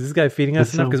 is this guy feeding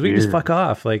us enough? Because we can just fuck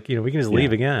off. Like, you know, we can just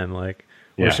leave again. Like,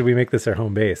 or should we make this our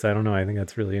home base? I don't know. I think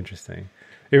that's really interesting.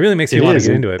 It really makes me want to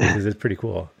get into it because it's pretty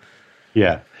cool.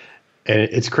 Yeah. And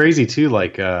it's crazy too.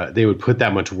 Like, they would put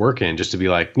that much work in just to be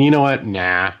like, you know what?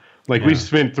 Nah. Like we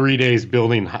spent 3 days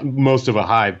building most of a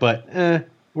hive, but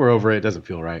we're over it. It doesn't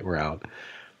feel right. We're out.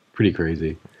 Pretty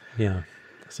crazy. Yeah.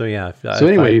 So yeah. So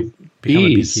anyway, become a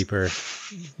bees. beekeeper.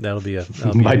 That'll be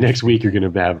By next week,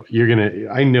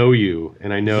 I know you,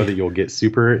 and I know that you'll get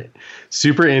super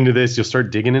into this. You'll start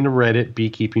digging into Reddit,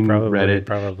 beekeeping Reddit.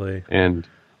 Probably. And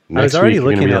I was already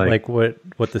looking at like what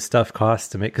the stuff costs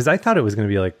to make, because I thought it was going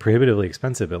to be like prohibitively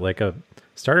expensive, but like a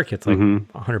starter kit's like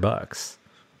 $100.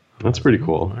 That's pretty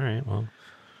cool. All right. Well,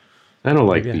 I don't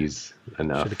like bees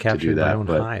enough should have captured to do that, my own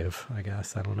but hive, I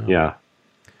guess. I don't know. Yeah.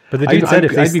 But the dude said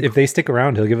if they stick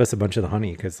around, he'll give us a bunch of the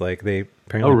honey, because like they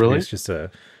apparently produce just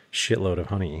a shitload of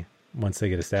honey once they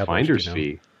get established. Finder's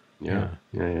fee. Yeah.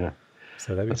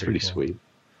 So that'd be pretty cool. Sweet.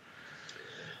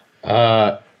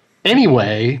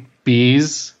 Anyway,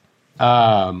 bees.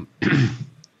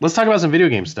 Let's talk about some video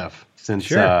game stuff, since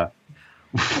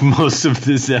most of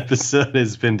this episode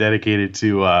has been dedicated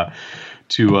to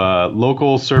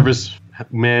local service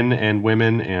men and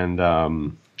women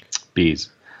and bees.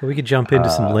 Well, we could jump into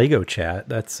some Lego chat.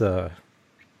 That's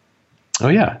Oh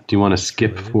yeah. Do you want to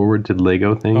skip forward to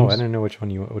Lego things? Oh, I don't know which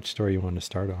story you want to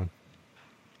start on.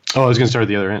 Oh, I was going to start at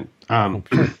the other end.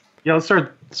 Yeah, let's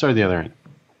start at the other end.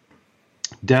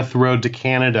 Death Road to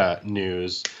Canada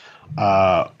news.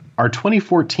 Our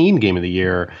 2014 game of the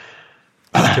year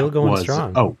still going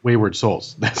strong. Oh, Wayward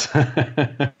Souls. That's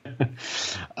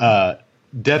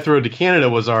Death Road to Canada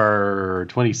was our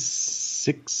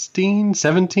 2016,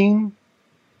 17.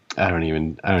 I don't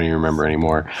even remember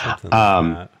anymore.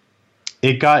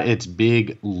 It got its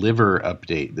big liver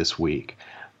update this week.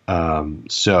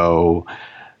 So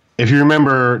if you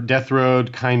remember, Death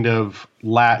Road kind of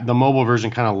the mobile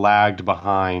version kind of lagged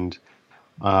behind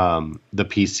the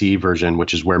PC version,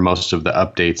 which is where most of the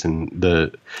updates and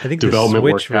the development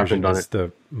work happened on it.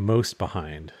 The most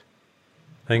behind.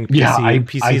 I think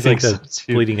PC is like the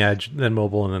bleeding edge, then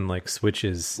mobile, and then like Switch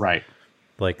is like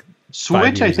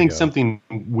Switch. I think something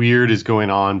weird is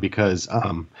going on because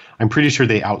I'm pretty sure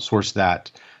they outsourced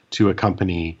that to a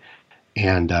company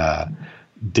and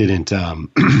didn't.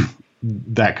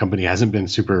 That company hasn't been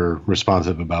super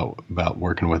responsive about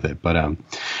working with it, but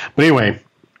anyway,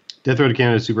 Death Road to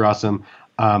Canada is super awesome.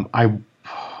 I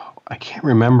can't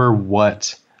remember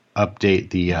what update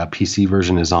the PC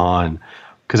version is on,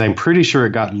 because I'm pretty sure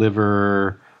it got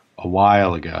liver a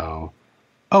while ago.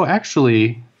 Oh,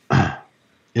 actually,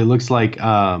 it looks like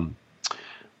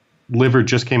liver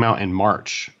just came out in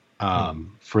March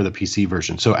for the PC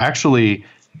version. So actually,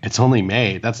 it's only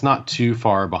May. That's not too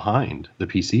far behind the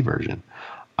PC version.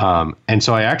 And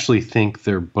so I actually think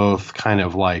they're both kind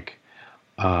of like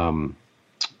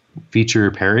feature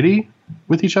parity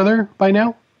with each other by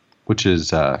now, which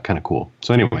is kind of cool.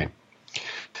 So anyway,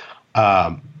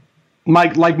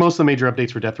 like most of the major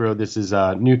updates for Death Road, this is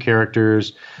new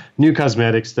characters, new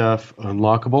cosmetic stuff,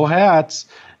 unlockable hats,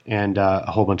 and a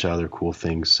whole bunch of other cool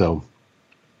things. So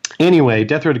anyway,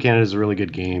 Death Road to Canada is a really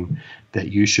good game that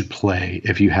you should play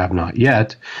if you have not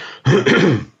yet.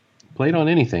 Play it on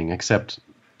anything except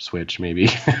Switch, maybe.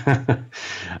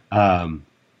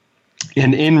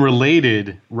 And in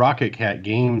related Rocket Cat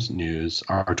Games news,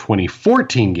 our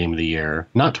 2014 game of the year,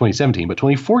 not 2017, but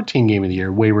 2014 game of the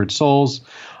year, Wayward Souls,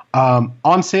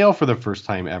 on sale for the first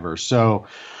time ever. So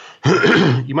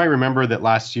you might remember that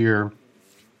last year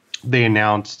they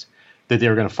announced that they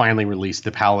were going to finally release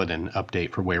the Paladin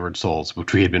update for Wayward Souls,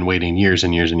 which we had been waiting years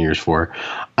and years and years for,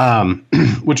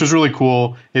 which was really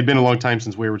cool. It had been a long time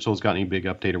since Wayward Souls got any big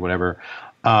update or whatever.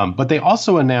 But they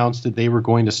also announced that they were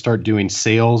going to start doing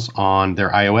sales on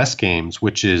their iOS games,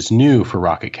 which is new for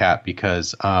Rocket Cat,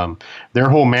 because their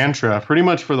whole mantra, pretty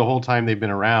much for the whole time they've been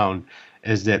around,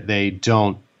 is that they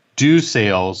don't do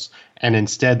sales, and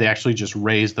instead they actually just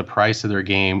raise the price of their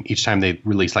game each time they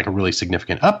release like a really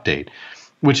significant update,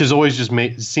 which has always just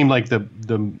seemed like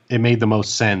it made the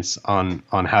most sense on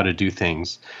how to do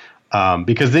things.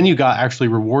 because then you got actually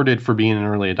rewarded for being an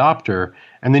early adopter,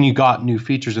 and then you got new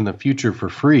features in the future for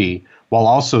free, while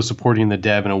also supporting the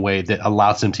dev in a way that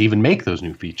allows them to even make those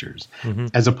new features,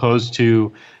 as opposed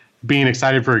to being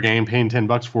excited for a game, paying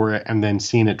 $10 for it, and then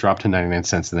seeing it drop to 99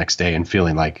 cents the next day and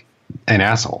feeling like an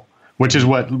asshole, which is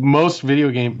what most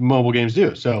mobile games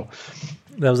do. So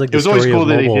that was like it was always cool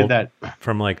that they did that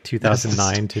from like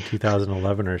 2009 to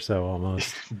 2011 or so,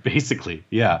 almost. Basically,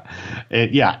 yeah,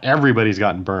 everybody's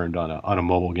gotten burned on a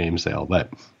mobile game sale,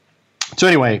 but so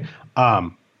anyway,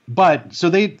 but so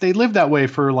they lived that way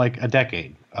for like a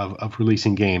decade of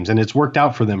releasing games, and it's worked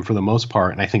out for them for the most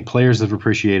part, and I think players have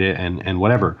appreciated it and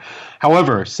whatever.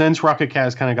 However, since Rocket Cat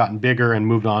has kind of gotten bigger and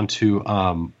moved on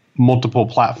to multiple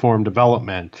platform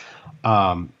development,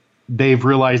 they've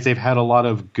realized they've had a lot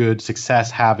of good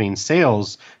success having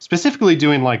sales, specifically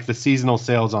doing like the seasonal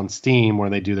sales on Steam, where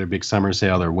they do their big summer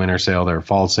sale, their winter sale, their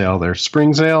fall sale, their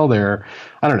spring sale,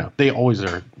 I don't know, they always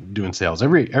are doing sales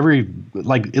every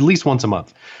like at least once a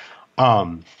month.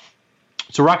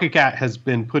 So Rocket Cat has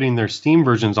been putting their Steam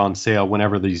versions on sale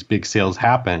whenever these big sales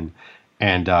happen,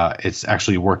 and it's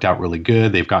actually worked out really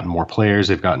good. They've gotten more players,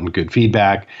 they've gotten good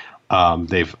feedback.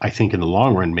 They've, I think, in the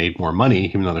long run, made more money,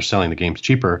 even though they're selling the games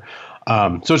cheaper.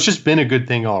 So it's just been a good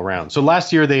thing all around. So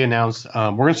last year they announced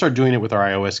we're going to start doing it with our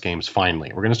iOS games.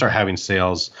 Finally, we're going to start having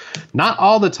sales, not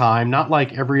all the time, not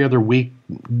like every other week,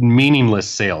 meaningless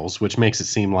sales, which makes it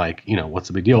seem like, what's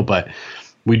the big deal? But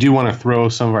we do want to throw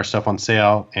some of our stuff on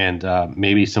sale, and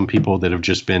maybe some people that have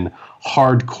just been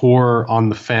hardcore on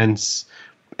the fence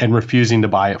and refusing to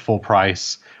buy at full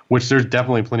price, which there's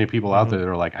definitely plenty of people out there that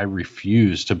are like, I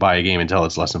refuse to buy a game until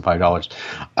it's less than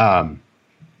 $5.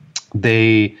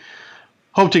 They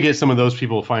hope to get some of those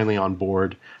people finally on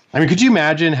board. I mean, could you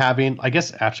imagine having, I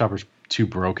guess App Shopper's too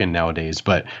broken nowadays,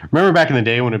 but remember back in the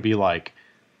day when it'd be like,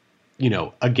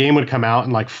 a game would come out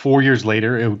and like 4 years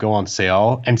later it would go on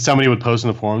sale, and somebody would post in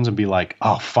the forums and be like,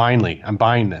 oh, finally, I'm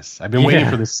buying this. I've been waiting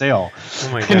for this sale.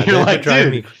 Oh my God. And you're like,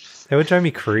 dude. That would drive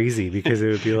me crazy, because it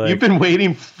would be like, you've been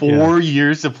waiting 4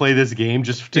 years to play this game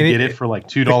just to get it for like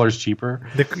 $2 cheaper.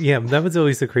 That was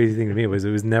always the crazy thing to me, was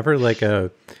it was never like a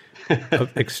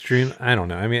extreme. I don't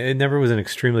know. I mean, it never was an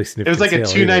extremely significant. It was like a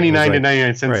 $2.99 to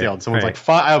 99-cent sale. And someone's like,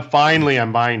 finally,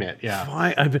 I'm buying it. Yeah,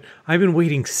 I've been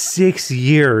waiting 6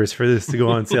 years for this to go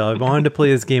on sale. I've wanted to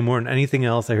play this game more than anything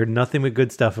else. I heard nothing but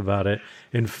good stuff about it,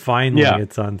 and finally,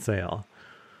 it's on sale.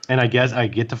 And I guess I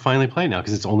get to finally play now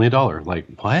because it's only $1. Like,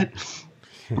 what?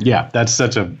 Yeah, that's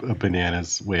such a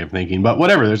bananas way of thinking. But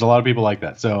whatever, there's a lot of people like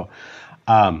that. So,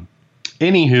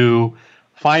 anywho,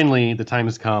 finally, the time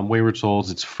has come. Wayward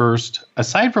Souls, its first,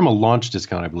 aside from a launch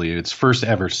discount, I believe, its first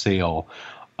ever sale,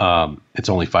 it's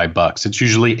only $5. It's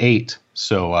usually $8.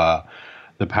 So,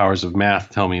 the powers of math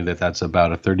tell me that that's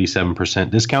about a 37%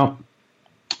 discount.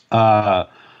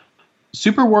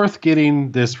 Super worth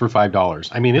getting this for $5.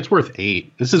 I mean, it's worth $8.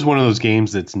 This is one of those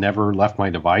games that's never left my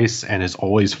device and is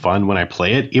always fun when I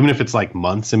play it, even if it's like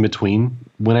months in between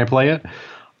when I play it.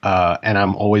 And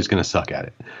I'm always going to suck at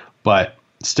it. But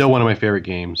still one of my favorite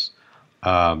games.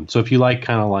 So if you like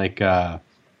kind of like, hack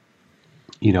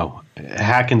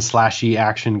and slashy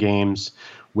action games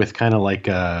with kind of like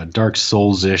a Dark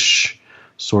Souls-ish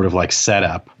sort of like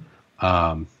setup,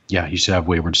 you should have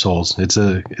Wayward Souls. It's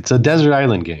a desert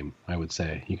island game, I would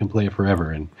say. You can play it forever.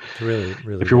 And really,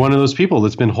 if you're one of those people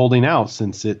that's been holding out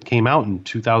since it came out in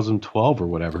 2012 or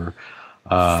whatever.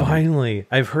 Finally,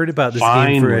 I've heard about this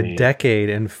game for a decade,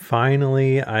 and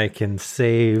finally I can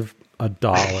save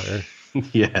 $1.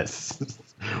 Yes.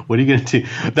 What are you going to do?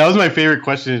 That was my favorite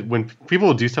question. When people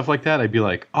would do stuff like that, I'd be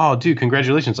like, oh, dude,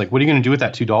 congratulations. Like, what are you going to do with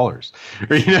that $2?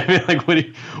 Or, you know what I mean? Like,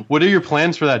 what are your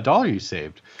plans for that $1 you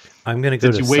saved? I'm going to go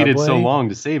to Since you waited Subway, so long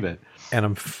to save it. and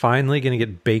I'm finally going to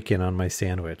get bacon on my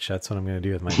sandwich. That's what I'm going to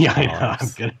do with my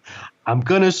I'm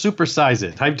going to supersize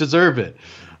it. I deserve it.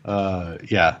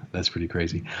 That's pretty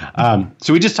crazy.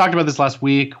 So we just talked about this last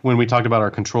week when we talked about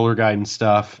our controller guide and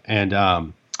stuff.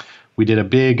 And we did a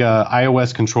big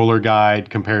iOS controller guide,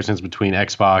 comparisons between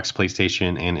Xbox,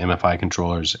 PlayStation, and MFI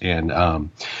controllers.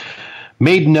 And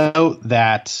made note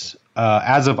that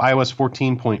as of iOS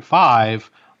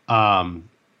 14.5,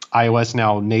 iOS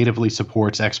now natively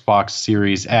supports Xbox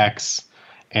Series X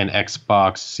and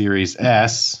Xbox Series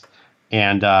S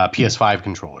and PS5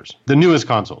 controllers. The newest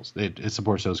consoles, it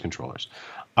supports those controllers.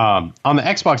 On the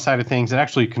Xbox side of things, it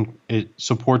actually it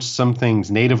supports some things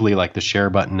natively, like the share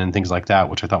button and things like that,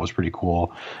 which I thought was pretty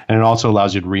cool. And it also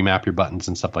allows you to remap your buttons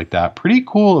and stuff like that. Pretty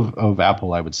cool of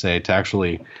Apple, I would say, to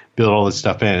actually build all this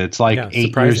stuff in. It's like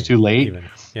 8 years too late. Even.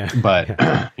 Yeah. But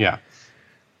yeah.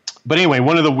 But anyway,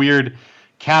 one of the weird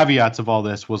caveats of all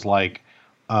this was like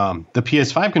the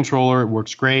PS5 controller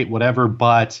works great, whatever,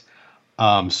 but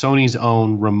Sony's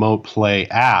own remote play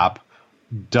app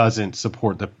doesn't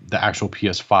support the actual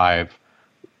PS5,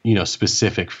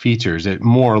 specific features. It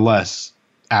more or less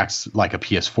acts like a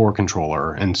PS4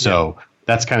 controller. And so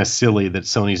that's kind of silly that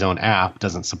Sony's own app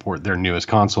doesn't support their newest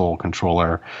console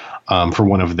controller for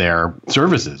one of their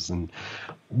services. And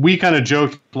we kind of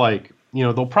joked like,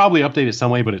 they'll probably update it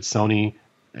some way, but it's Sony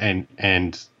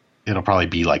and it'll probably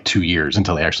be like 2 years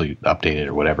until they actually update it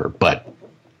or whatever. But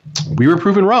we were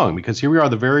proven wrong, because here we are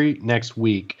the very next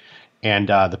week, and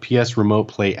the PS Remote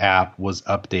Play app was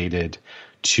updated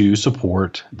to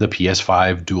support the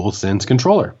PS5 DualSense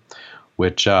controller,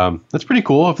 which that's pretty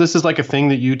cool. If this is like a thing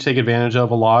that you take advantage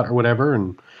of a lot or whatever,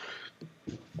 and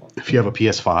if you have a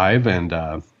PS5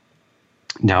 and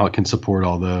now it can support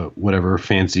all the whatever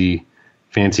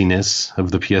fanciness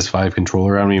of the PS5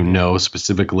 controller. I don't even know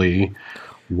specifically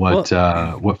what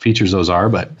features those are,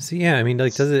 but so yeah, I mean,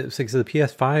 like, does it? So the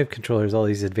PS5 controller has all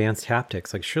these advanced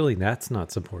haptics. Like, surely that's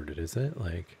not supported, is it?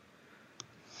 Like,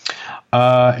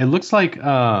 it looks like,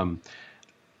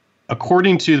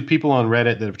 according to the people on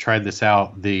Reddit that have tried this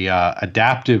out, the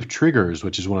adaptive triggers,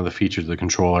 which is one of the features of the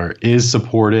controller, is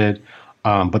supported,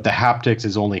 but the haptics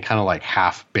is only kind of like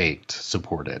half-baked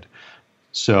supported.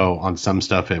 So on some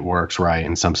stuff it works right,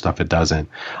 and some stuff it doesn't.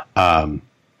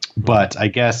 But I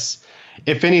guess,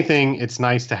 if anything, it's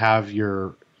nice to have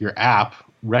your app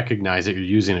recognize that you're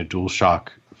using a DualShock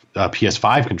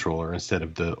PS5 controller instead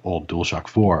of the old DualShock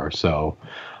 4. So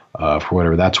for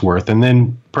whatever that's worth. And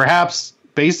then perhaps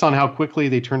based on how quickly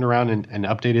they turned around and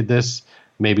updated this,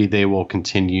 maybe they will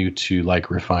continue to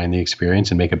like refine the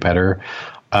experience and make it better.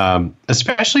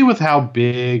 Especially with how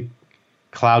big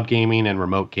cloud gaming and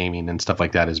remote gaming and stuff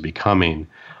like that is becoming.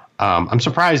 I'm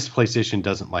surprised PlayStation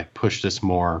doesn't like push this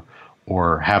more,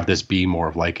 or have this be more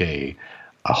of like a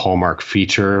hallmark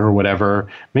feature or whatever.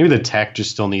 Maybe the tech just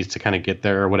still needs to kind of get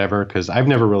there or whatever, because I've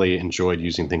never really enjoyed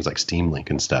using things like Steam Link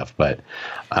and stuff. But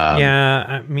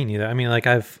me neither. I mean, like,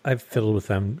 I've fiddled with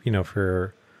them,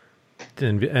 for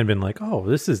and been like, oh,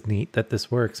 this is neat that this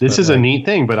works. This is a neat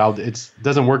thing, but it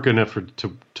doesn't work good enough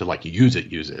to like use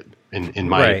it in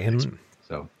my right. And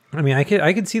so I mean, I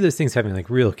could see those things having like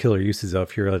real killer uses of,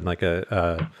 if you're in like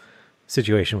a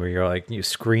situation where you're like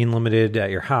screen limited at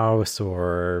your house,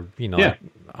 or like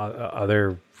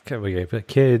other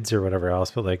kids or whatever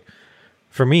else. But like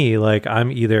for me, like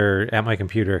I'm either at my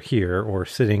computer here or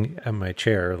sitting at my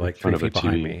chair like 3 feet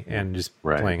behind me and just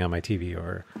playing on my TV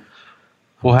or.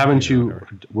 Well, haven't you?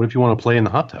 What if you want to play in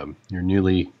the hot tub? Your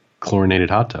newly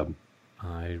chlorinated hot tub.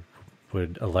 I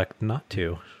would elect not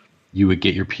to. You would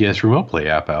get your PS Remote Play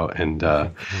app out and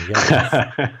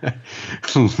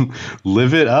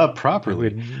live it up properly.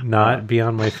 It would not be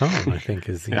on my phone, I think,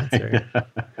 is the answer.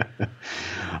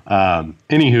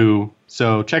 Anywho,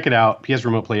 so check it out. PS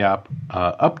Remote Play app,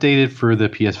 updated for the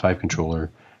PS5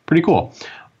 controller. Pretty cool.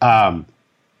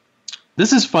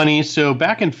 This is funny. So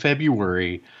back in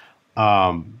February,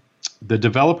 the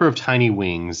developer of Tiny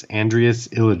Wings, Andreas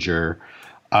Illiger,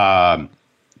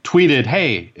 tweeted,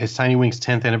 hey, it's Tiny Wings'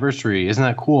 10th anniversary. Isn't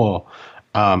that cool?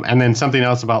 And then something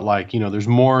else about like, there's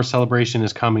more celebration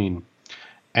is coming.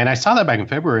 And I saw that back in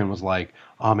February and was like,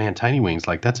 oh man, Tiny Wings,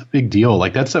 like that's a big deal.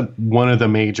 Like that's one of the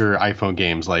major iPhone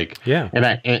games. Like, yeah.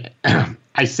 And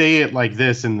I say it like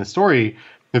this in the story: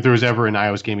 if there was ever an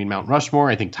iOS gaming Mount Rushmore,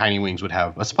 I think Tiny Wings would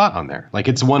have a spot on there. Like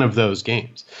it's one of those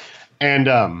games. And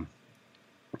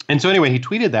so anyway, he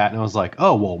tweeted that and I was like,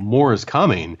 oh, well, more is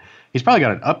coming. He's probably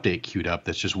got an update queued up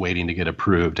that's just waiting to get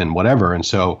approved and whatever. And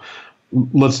so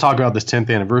let's talk about this 10th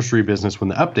anniversary business when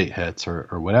the update hits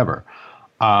or whatever.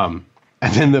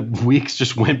 And then the weeks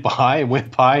just went by.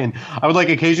 And I would like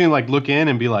occasionally like look in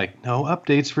and be like, no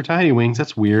updates for Tiny Wings.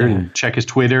 That's weird. Yeah. And check his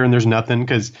Twitter and there's nothing,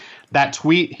 because that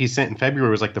tweet he sent in February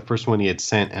was like the first one he had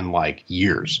sent in like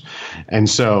years. And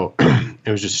so it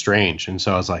was just strange. And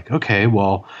so I was like, okay,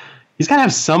 well, he's got to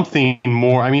have something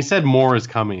more. I mean, he said more is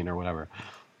coming or whatever.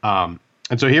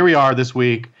 And so here we are this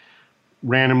week,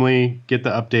 randomly get the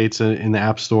updates in the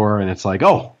App Store, and it's like,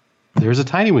 oh, there's a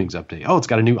Tiny Wings update. Oh, it's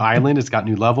got a new island. It's got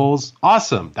new levels.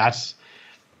 Awesome. That's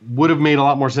would have made a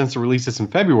lot more sense to release this in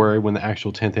February when the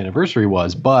actual 10th anniversary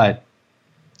was, but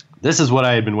this is what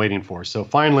I had been waiting for. So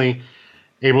finally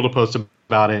able to post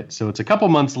about it. So it's a couple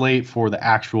months late for the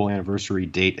actual anniversary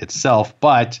date itself,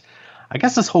 but I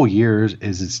guess this whole year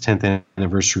is its 10th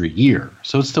anniversary year.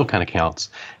 So it still kind of counts.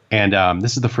 And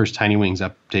this is the first Tiny Wings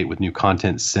update with new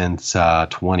content since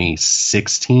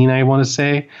 2016, I want to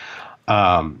say.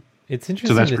 It's interesting.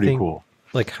 So that's to pretty think, cool.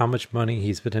 Like how much money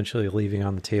he's potentially leaving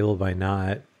on the table by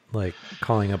not like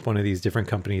calling up one of these different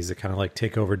companies that kind of like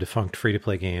take over defunct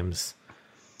free-to-play games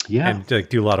Yeah. and like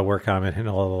do a lot of work on it and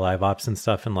all the live ops and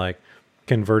stuff, and like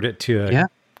convert it to a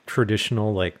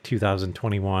traditional like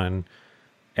 2021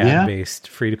 ad-based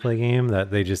free-to-play game that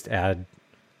they just add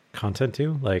content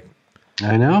to. Like,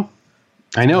 I know,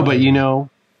 but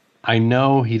I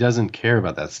know he doesn't care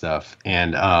about that stuff.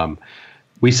 And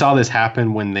we saw this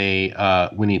happen when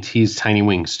he teased Tiny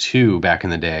Wings 2 back in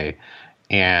the day,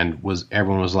 and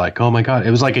everyone was like, "Oh my god!"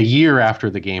 It was like a year after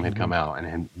the game had come out and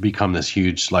had become this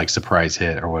huge like surprise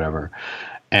hit or whatever.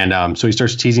 And so he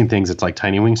starts teasing things. It's like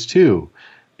Tiny Wings 2,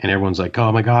 and everyone's like,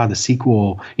 "Oh my god, the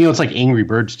sequel!" It's like Angry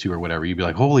Birds 2 or whatever. You'd be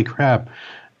like, "Holy crap!"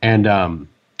 And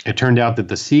it turned out that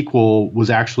the sequel was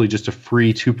actually just a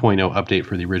free 2.0 update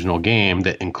for the original game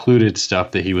that included stuff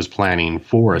that he was planning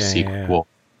for a sequel.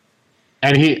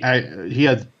 And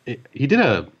I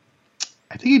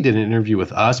think he did an interview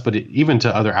with us, but even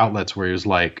to other outlets where he was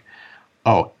like,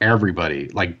 "Oh, everybody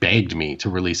like begged me to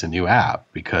release a new app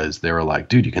because they were like,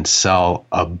 dude, you can sell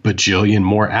a bajillion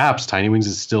more apps. Tiny Wings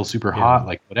is still super hot,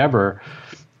 like whatever."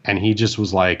 And he just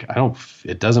was like,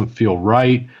 it doesn't feel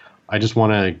right. I just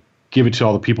want to give it to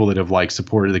all the people that have like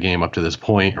supported the game up to this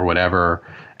point or whatever.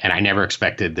 And I never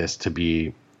expected this to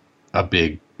be a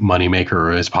big moneymaker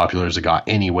or as popular as it got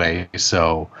anyway.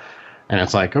 So, and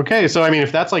it's like, okay, so I mean,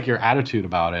 if that's like your attitude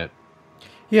about it,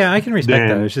 yeah, I can respect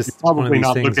that. It's just probably one of these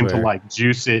not things looking to like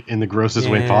juice it in the grossest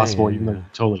way possible, even though you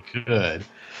totally could.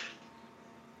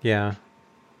 Yeah.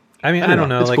 I mean, I don't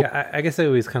know. Like, cool. I guess I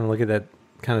always kind of look at that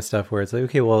kind of stuff where it's like,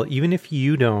 okay, well, even if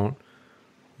you don't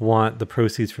want the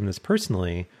proceeds from this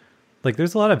personally, like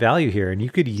there's a lot of value here, and you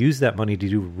could use that money to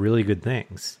do really good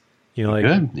things. You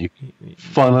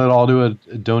fund it all to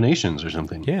donations or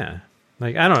something. Yeah,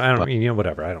 like I don't,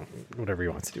 whatever. Whatever he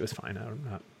wants to do is fine.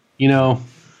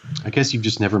 I guess you've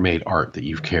just never made art that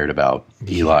you've cared about,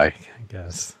 Eli. I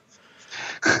guess.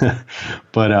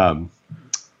 But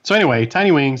so anyway,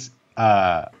 Tiny Wings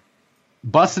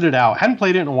busted it out. Hadn't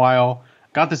played it in a while.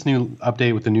 Got this new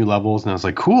update with the new levels, and I was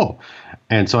like, cool.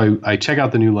 And so I check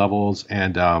out the new levels,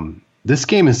 and this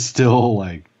game is still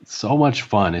like so much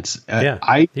fun. It's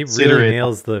he really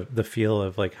nails the feel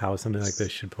of like how something like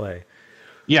this should play.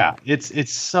 Yeah,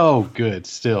 it's so good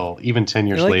still, even 10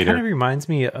 years later. It kind of reminds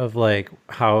me of like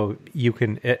how you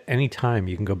can at any time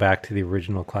you can go back to the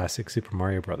original classic Super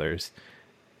Mario Brothers,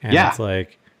 and it's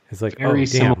like very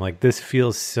damn, like this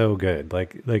feels so good.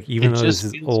 Like even though this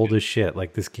is old as shit,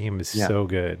 like this game is so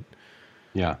good.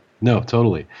 Yeah, no,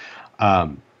 totally.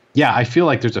 I feel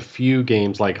like there's a few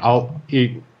games like I'll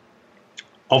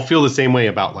feel the same way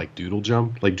about like Doodle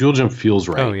Jump. Like Doodle Jump feels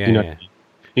right. Oh yeah,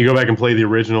 You go back and play the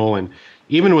original, and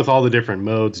even with all the different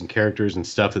modes and characters and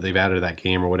stuff that they've added to that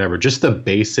game or whatever, just the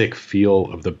basic feel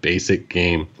of the basic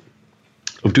game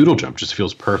of Doodle Jump just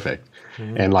feels perfect.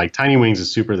 Mm-hmm. And like Tiny Wings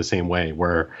is super the same way,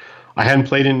 where I hadn't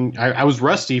played I was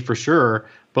rusty for sure,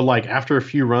 but like after a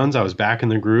few runs, I was back in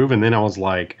the groove, and then I was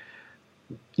like,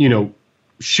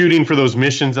 shooting for those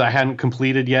missions that I hadn't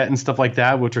completed yet and stuff like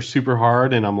that, which are super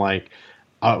hard, and I'm like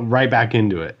right back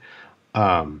into it.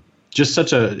 Just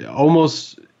such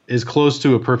almost as close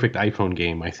to a perfect iPhone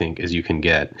game, I think, as you can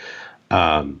get.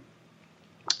 And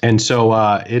so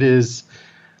it is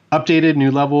updated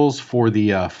new levels for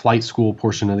the flight school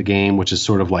portion of the game, which is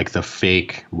sort of like the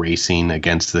fake racing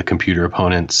against the computer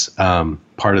opponents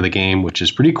part of the game, which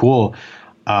is pretty cool.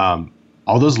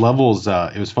 All those levels,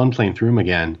 it was fun playing through them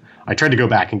again. I tried to go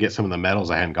back and get some of the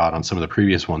medals I hadn't got on some of the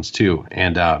previous ones too.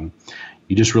 And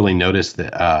you just really notice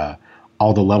that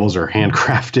all the levels are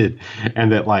handcrafted,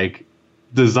 and that like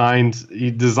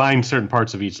you designed certain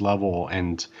parts of each level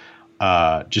and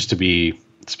just to be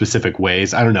specific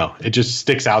ways. I don't know. It just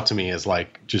sticks out to me as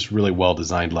like just really well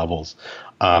designed levels,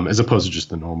 as opposed to just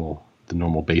the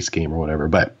normal base game or whatever.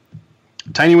 But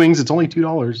Tiny Wings, it's only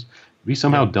 $2. We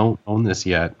somehow don't own this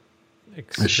yet.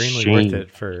 Extremely worth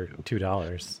it for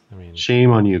 $2. I mean,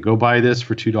 shame on you. Go buy this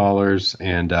for $2,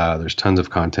 and there's tons of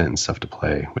content and stuff to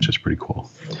play, which is pretty cool.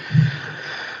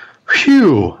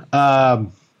 Phew.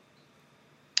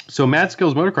 So Mad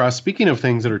Skills Motocross, speaking of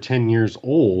things that are 10 years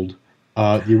old,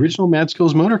 the original Mad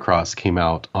Skills Motocross came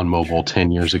out on mobile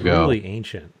 10 years ago. Really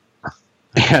ancient.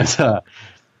 And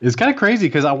it's kind of crazy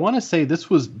because I want to say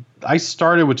I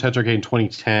started with TouchArcade in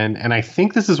 2010, and I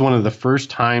think this is one of the first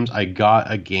times I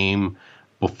got a game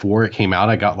before it came out.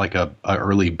 I got like a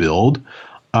early build.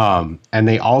 And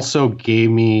they also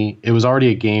gave me, it was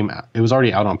already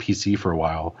out on PC for a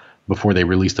while before they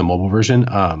released the mobile version.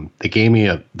 They gave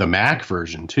me the Mac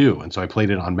version too. And so I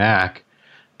played it on Mac,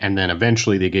 and then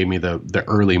eventually they gave me the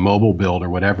early mobile build or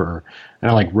whatever. And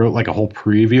I like wrote like a whole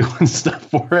preview and stuff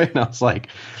for it. And I was like,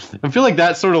 I feel like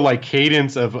that sort of like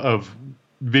cadence of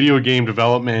video game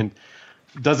development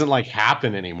doesn't like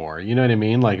happen anymore. You know what I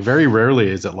mean? Like very rarely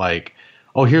is it like,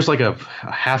 oh, here's like a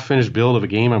half finished build of a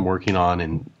game I'm working on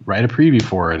and write a preview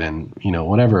for it and, you know,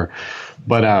 whatever.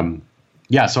 But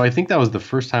yeah, so I think that was the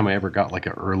first time I ever got like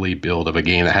an early build of a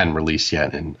game that hadn't released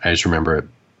yet. And I just remember it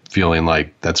feeling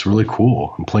like that's really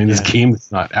cool. I'm playing this game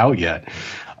that's not out yet.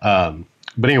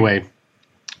 But anyway,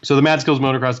 so the Mad Skills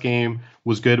Motocross game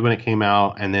was good when it came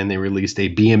out. And then they released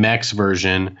a BMX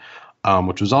version,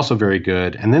 which was also very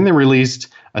good. And then they released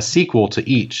a sequel to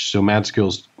each. So Mad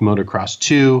Skills Motocross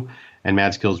 2 and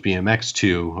Mad Skills BMX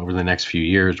 2 over the next few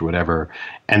years or whatever.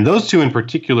 And those two in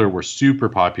particular were super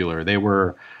popular. They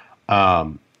were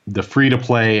the free to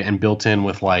play and built in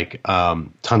with like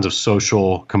tons of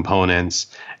social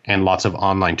components and lots of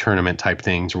online tournament type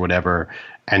things or whatever.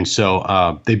 And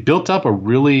so they built up a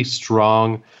really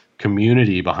strong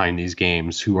community behind these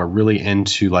games who are really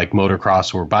into like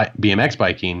motocross or BMX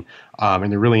biking,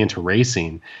 and they're really into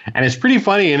racing. And it's pretty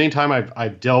funny. Anytime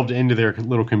I've delved into their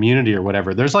little community or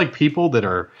whatever, there's like people that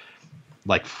are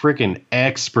like freaking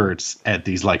experts at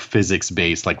these like physics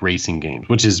based like racing games,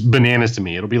 which is bananas to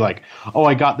me. It'll be like, oh,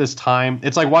 I got this time.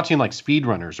 It's like watching like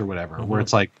speedrunners or whatever, where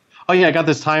it's like, oh yeah, I got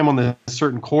this time on this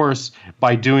certain course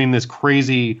by doing this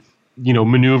crazy, you know,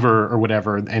 maneuver or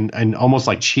whatever, and almost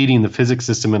like cheating the physics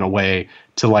system in a way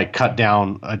to like cut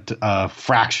down a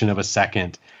fraction of a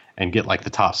second and get like the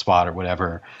top spot or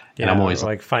whatever. Yeah, and I'm always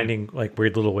like finding like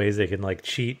weird little ways they can like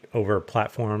cheat over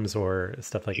platforms or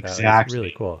stuff like that. Exactly. It's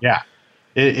really cool. Yeah.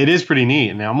 It is pretty neat,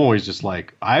 and I'm always just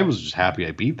like, I was just happy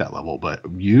I beat that level, but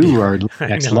you are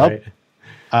next level.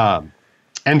 Right?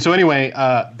 And so anyway,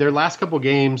 their last couple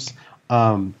games,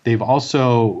 they've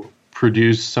also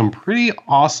produced some pretty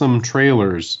awesome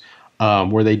trailers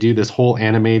where they do this whole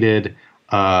animated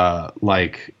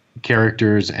like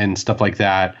characters and stuff like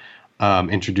that,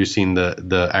 introducing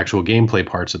the actual gameplay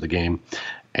parts of the game,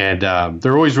 and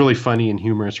they're always really funny and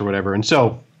humorous or whatever. And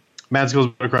so, Mad Skills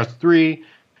Motocross 3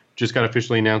 just got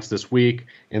officially announced this week,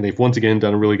 and they've once again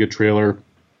done a really good trailer.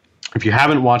 If you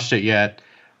haven't watched it yet,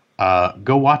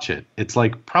 go watch it. It's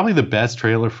like probably the best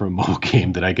trailer for a mobile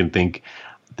game that I can think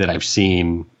that I've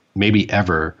seen maybe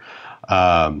ever.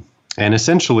 And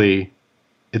essentially,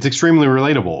 it's extremely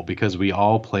relatable because we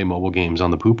all play mobile games on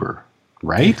the pooper,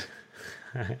 right?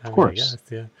 Of course.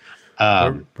 Guess, yeah.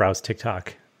 Or browse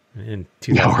TikTok in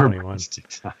 2021.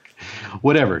 TikTok.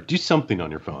 Whatever. Do something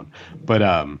on your phone.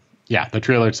 But yeah, the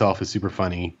trailer itself is super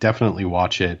funny. Definitely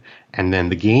watch it. And then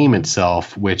the game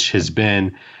itself, which has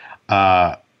been,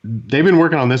 they've been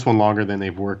working on this one longer than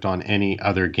they've worked on any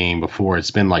other game before.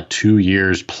 It's been like 2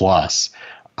 years plus.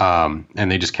 And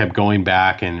they just kept going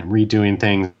back and redoing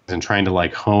things and trying to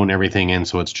like hone everything in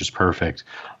so it's just perfect.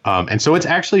 And so it's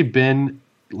actually been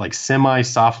like semi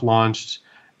soft launched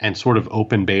and sort of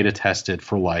open beta tested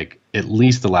for like at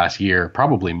least the last year,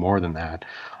 probably more than that.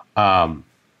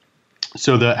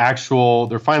 So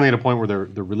they're finally at a point where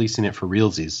they're releasing it for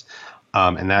realsies,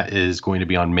 and that is going to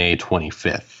be on May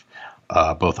 25th,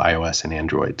 both iOS and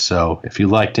Android. So if you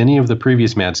liked any of the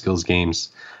previous Mad Skills games,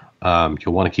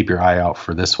 you'll want to keep your eye out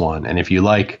for this one. And if you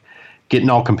like getting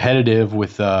all competitive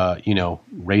with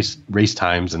race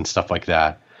times and stuff like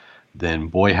that, then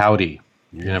boy howdy,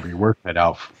 you're gonna have your work cut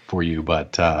out for you.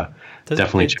 But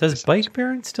definitely does Bike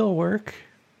Baron still work,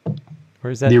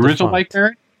 or is that the original defunct? Bike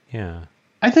Baron? Yeah.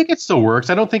 I think it still works.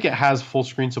 I don't think it has full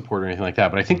screen support or anything like that,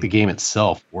 but I think the game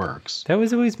itself works. That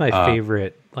was always my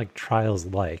favorite, like Trials.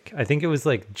 Like I think it was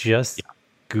like just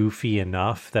goofy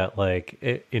enough that like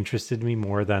it interested me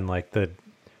more than like the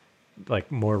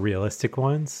like more realistic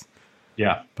ones.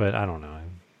 Yeah, but I don't know.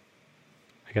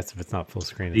 I guess if it's not full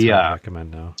screen, it's hard to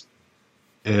recommend now.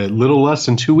 A little less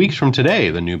than 2 weeks from today,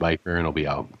 the new Bike Baron will be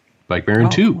out. Bike Baron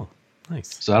 2. Cool.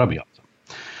 Nice. So that'll be awesome.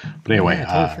 But anyway, I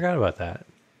totally forgot about that.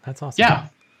 That's awesome.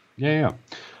 Yeah.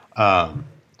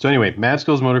 So anyway, Mad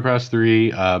Skills Motocross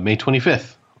 3, May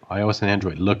 25th, iOS and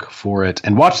Android. Look for it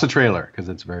and watch the trailer because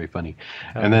it's very funny.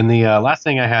 And then the last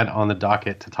thing I had on the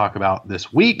docket to talk about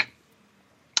this week,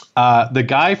 the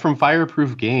guy from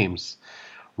Fireproof Games,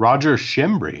 Roger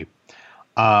Shembri,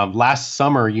 last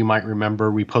summer, you might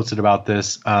remember we posted about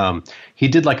this. He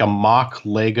did like a mock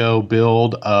Lego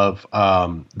build of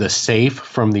the safe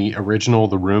from the original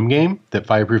The Room game that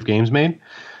Fireproof Games made.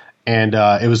 And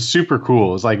it was super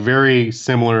cool. It was like very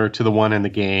similar to the one in the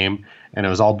game. And it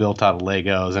was all built out of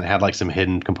Legos and it had like some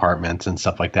hidden compartments and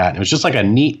stuff like that. And it was just like a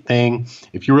neat thing.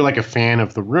 If you were like a fan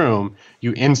of The Room,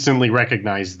 you instantly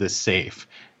recognized this safe.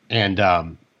 And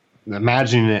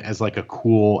imagining it as like a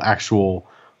cool actual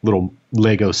little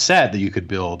Lego set that you could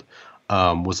build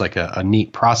was like a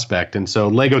neat prospect. And so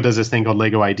Lego does this thing called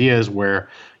Lego Ideas where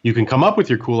you can come up with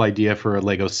your cool idea for a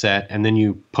Lego set, and then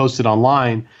you post it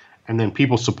online, and then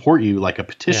people support you like a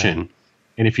petition. Yeah.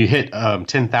 And if you hit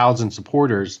 10,000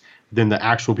 supporters, then the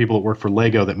actual people that work for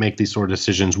Lego that make these sort of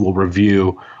decisions will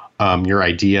review your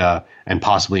idea and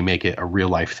possibly make it a real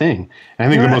life thing. And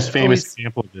I think the most famous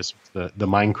example of this was the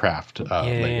Minecraft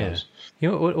Legos.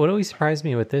 You know, what always surprised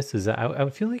me with this is I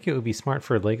would feel like it would be smart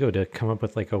for Lego to come up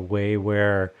with like a way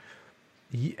where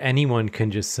anyone can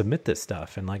just submit this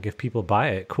stuff, and like if people buy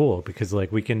it, cool, because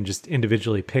like we can just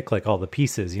individually pick like all the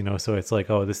pieces, you know. So it's like,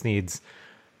 oh, this needs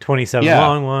 27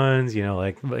 long ones, you know,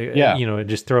 like you know,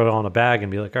 just throw it all in a bag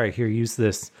and be like, all right, here, use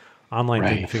this online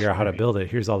thing to figure out how to build it.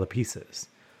 Here's all the pieces.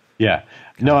 Yeah.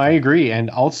 No, I agree. And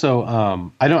also,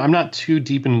 I'm not too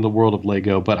deep into the world of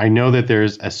Lego, but I know that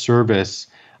there's a service.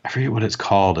 I forget what it's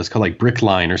called. It's called like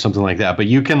Brickline or something like that. But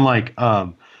you can like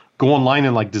go online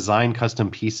and like design custom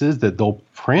pieces that they'll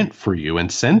print for you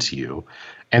and send to you.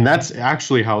 And that's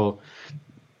actually how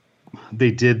they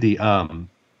did the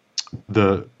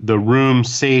room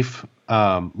safe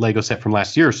Lego set from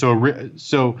last year.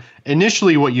 So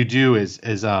initially, what you do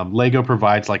is Lego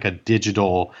provides like a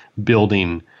digital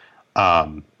building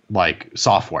like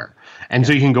software, and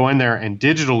so you can go in there and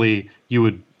digitally you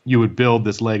would build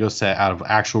this Lego set out of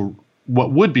actual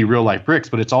what would be real life bricks,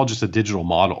 but it's all just a digital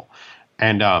model,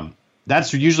 and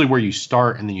that's usually where you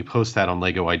start, and then you post that on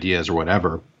Lego Ideas or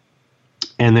whatever.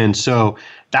 And then so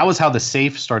that was how the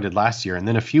safe started last year, and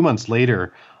then a few months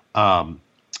later,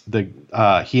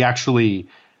 he actually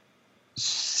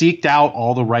seeked out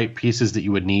all the right pieces that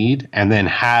you would need, and then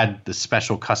had the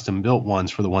special custom built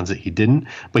ones for the ones that he didn't.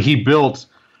 But he built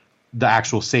the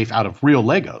actual safe out of real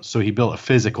Legos, so he built a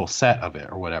physical set of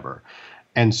it or whatever.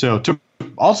 And so to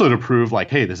prove like,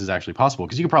 hey, this is actually possible,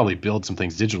 because you could probably build some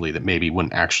things digitally that maybe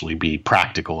wouldn't actually be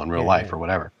practical in real life or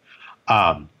whatever.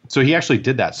 So he actually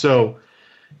did that. So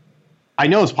I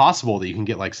know it's possible that you can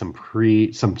get like some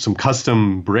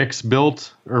custom bricks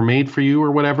built or made for you or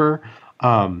whatever.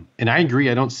 And I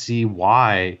agree. I don't see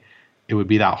why it would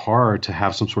be that hard to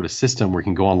have some sort of system where you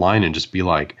can go online and just be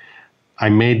like, I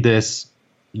made this.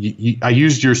 I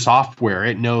used your software.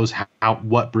 It knows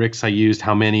what bricks I used,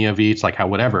 how many of each, like how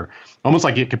whatever. Almost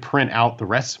like it could print out the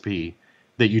recipe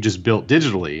that you just built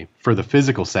digitally for the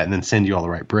physical set and then send you all the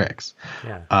right bricks.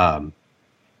 Yeah.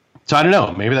 So I don't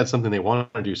know. Maybe that's something they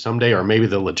want to do someday, or maybe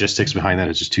the logistics behind that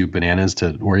is just too bananas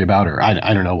to worry about, or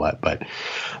I don't know what. But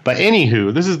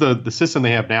anywho, this is the system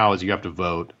they have now. Is you have to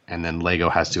vote, and then Lego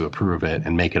has to approve it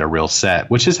and make it a real set,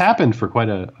 which has happened for quite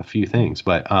a few things.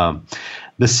 But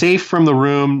the safe from the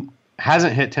room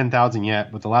hasn't hit 10,000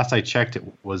 yet, but the last I checked, it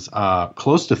was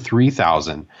close to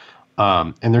 3,000,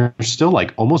 and there's still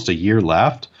like almost a year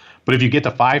left. But if you get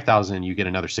to 5,000, you get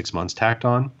another 6 months tacked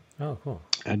on. Oh, cool.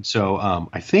 And so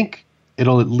I think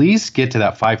it'll at least get to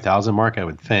that 5,000 mark, I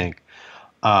would think.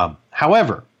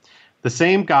 However, the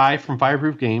same guy from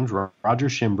Fireproof Games, Roger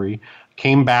Shimbry,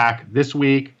 came back this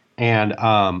week and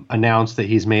announced that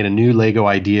he's made a new Lego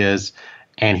Ideas,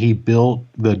 and he built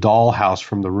the dollhouse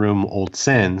from the room Old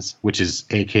Sins, which is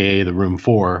AKA the Room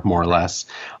 4, more or less,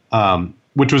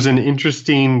 which was an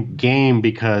interesting game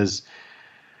because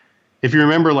if you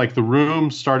remember, like the room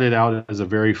started out as a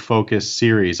very focused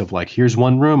series of like, here's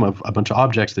one room of a bunch of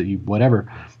objects that you whatever.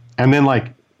 And then like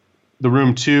the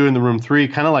room 2 and the room 3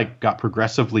 kind of like got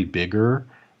progressively bigger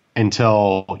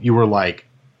until you were like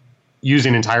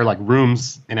using entire like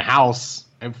rooms in a house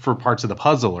for parts of the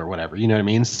puzzle or whatever. You know what I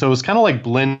mean? So it's kind of like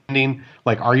blending,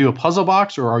 like, are you a puzzle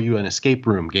box or are you an escape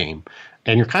room game?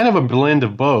 And you're kind of a blend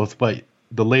of both, but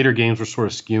the later games were sort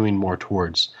of skewing more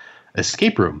towards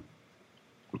escape room.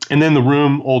 And then the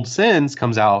room Old Sins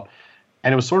comes out,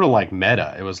 and it was sort of like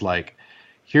meta. It was like,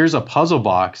 here's a puzzle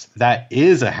box that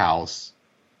is a house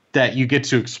that you get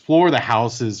to explore the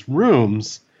house's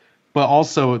rooms, but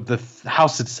also the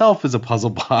house itself is a puzzle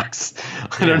box.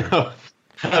 I don't know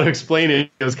how to explain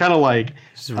it. It was kind of like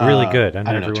it's really good. I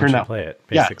don't know. Everyone should play it.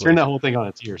 Basically. Yeah, turn that whole thing on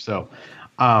its ear. So,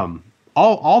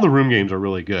 all the room games are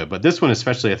really good, but this one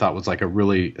especially I thought was like a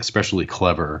really especially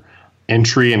clever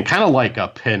entry and kind of like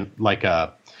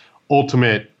a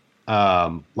ultimate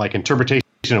like interpretation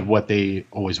of what they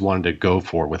always wanted to go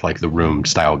for with like the room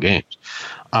style games.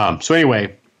 So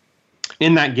anyway,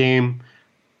 in that game,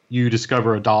 you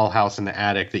discover a dollhouse in the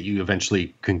attic that you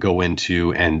eventually can go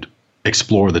into and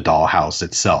explore the dollhouse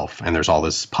itself. And there's all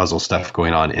this puzzle stuff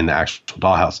going on in the actual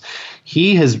dollhouse.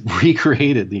 He has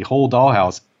recreated the whole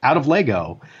dollhouse out of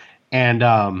Lego. And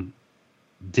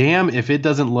damn if it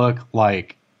doesn't look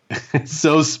like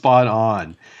so spot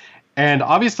on. And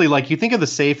obviously, like, you think of the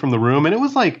safe from the room, and it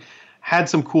was like had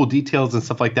some cool details and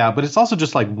stuff like that. But it's also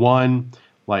just like one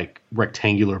like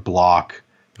rectangular block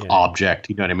object.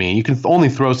 You know what I mean? You can only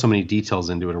throw so many details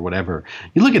into it or whatever.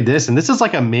 You look at this, and this is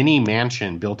like a mini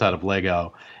mansion built out of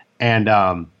Lego, and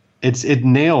it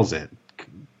nails it,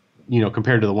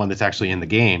 compared to the one that's actually in the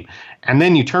game. And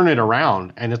then you turn it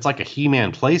around, and it's like a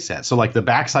He-Man playset. So like the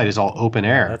backside is all open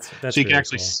air, that's so you can really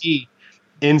actually cool. see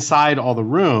inside all the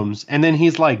rooms. And then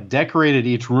he's like decorated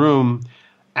each room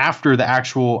after the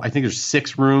actual. I think there's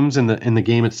 6 rooms in the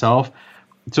game itself.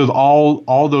 So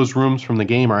all those rooms from the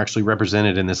game are actually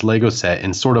represented in this Lego set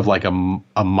in sort of like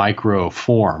a micro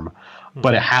form,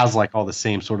 but it has like all the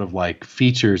same sort of like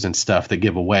features and stuff that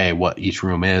give away what each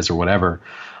room is or whatever.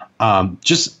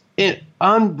 Just an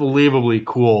unbelievably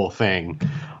cool thing.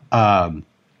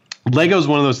 Lego is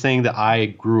one of those things that I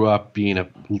grew up being a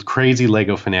crazy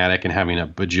Lego fanatic and having a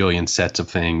bajillion sets of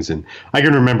things. And I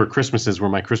can remember Christmases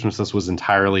where my Christmas list was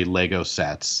entirely Lego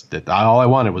sets. That all I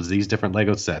wanted was these different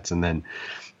Lego sets. And then,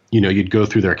 you'd go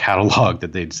through their catalog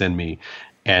that they'd send me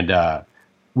and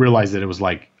realize that it was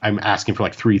like I'm asking for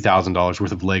like $3,000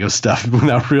 worth of Lego stuff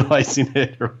without realizing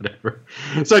it or whatever.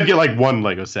 So I'd get like one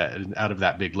Lego set out of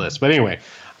that big list. But anyway,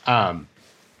 and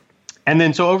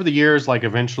then so over the years, like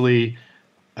eventually,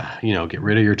 get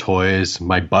rid of your toys.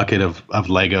 My bucket of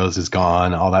Legos is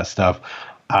gone, all that stuff.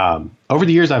 Over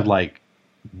the years, I've like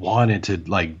wanted to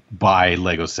like buy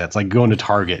Lego sets, like going to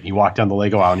Target. You walk down the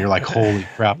Lego aisle and you're like, holy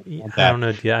crap. I want that. I don't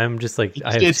know. Yeah, I'm just like,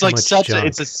 I have It's so like much such junk.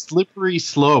 it's a slippery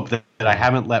slope that I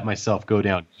haven't let myself go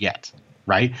down yet.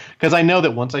 Right. Because I know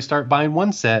that once I start buying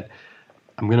one set,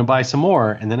 I'm going to buy some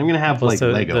more, and then I'm going to have like so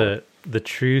Lego. the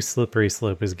true slippery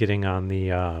slope is getting on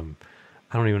the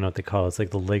I don't even know what they call it. It's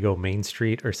like the Lego Main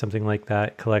Street or something like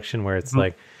that collection, where it's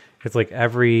like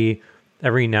every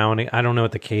now and again, I don't know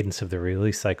what the cadence of the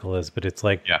release cycle is, but it's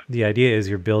like the idea is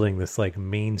you're building this like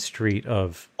main street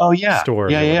of stores or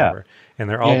whatever, and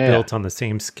they're all built on the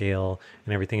same scale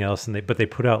and everything else, and they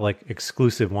put out like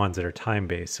exclusive ones that are time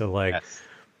based. So like,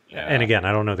 and again,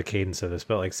 I don't know the cadence of this,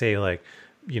 but like say like,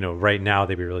 right now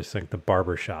they'd be releasing like the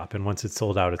barber shop, and once it's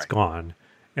sold out, it's gone.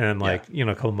 And then like, a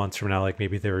couple months from now, like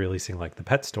maybe they're releasing like the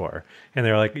pet store, and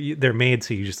they're like, they're made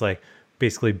so you just like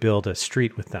basically build a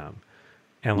street with them.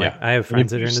 And like, I have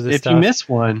friends that are into this stuff. If you miss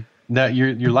one, that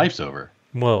your life's over.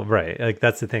 Well, right. Like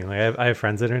that's the thing. Like I have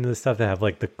friends that are into this stuff that have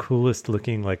like the coolest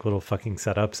looking, like little fucking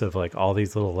setups of like all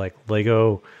these little like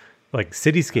Lego, like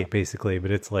cityscape basically.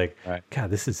 But it's like, God,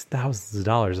 this is thousands of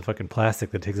dollars of fucking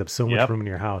plastic that takes up so much room in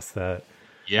your house that.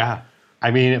 Yeah. I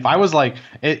mean, if I was like,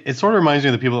 it sort of reminds me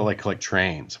of the people that like collect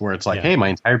trains, where it's like, hey, my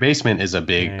entire basement is a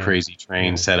big crazy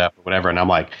train setup or whatever. And I'm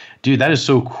like, dude, that is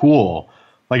so cool.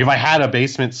 Like if I had a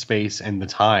basement space and the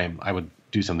time, I would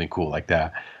do something cool like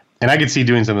that. And I could see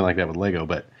doing something like that with Lego.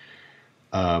 But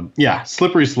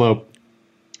slippery slope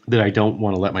that I don't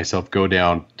want to let myself go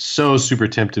down. So super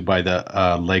tempted by the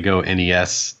Lego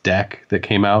NES deck that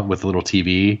came out with a little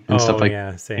TV and stuff like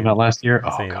that. Came out last year.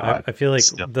 Oh, God. I feel like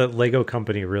the Lego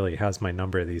company really has my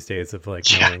number these days of like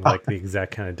knowing like the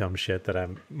exact kind of dumb shit that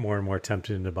I'm more and more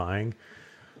tempted into buying.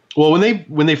 Well,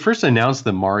 when they first announced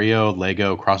the Mario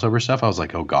Lego crossover stuff, I was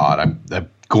like, oh God, I'm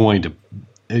going to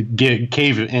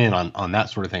cave in on that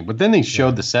sort of thing. But then they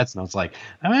showed the sets, and I was like,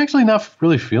 I'm actually not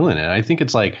really feeling it. I think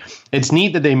it's like, it's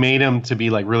neat that they made them to be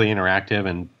like really interactive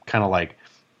and kind of like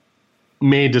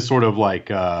made to sort of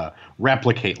like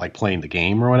replicate like playing the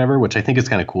game or whatever, which I think is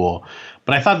kind of cool.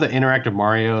 But I thought the interactive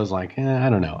Mario is like, I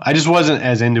don't know. I just wasn't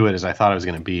as into it as I thought it was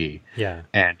going to be. Yeah.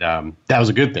 And that was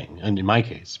a good thing in my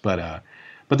case. But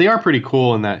they are pretty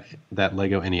cool in that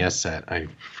Lego NES set. I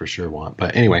for sure want.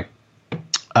 But anyway,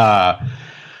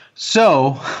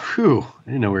 so, I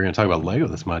didn't know we were going to talk about Lego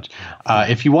this much.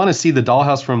 If you want to see the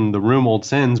dollhouse from the room Old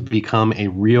Sins become a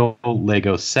real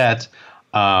Lego set,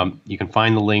 you can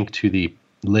find the link to the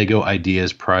Lego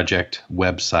Ideas Project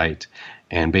website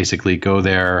and basically go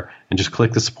there and just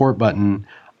click the support button.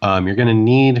 You're going to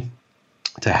need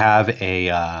to have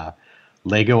a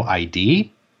Lego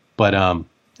ID, but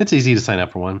it's easy to sign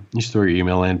up for one. You just throw your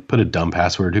email in, put a dumb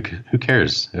password. Who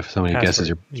cares if somebody guesses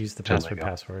your use the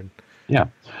password. Yeah.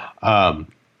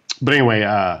 But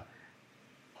anyway,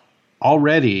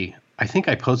 already, I think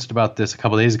I posted about this a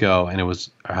couple days ago, and it was,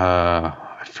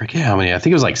 I forget how many. I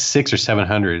think it was like 600 or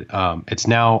 700. It's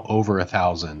now over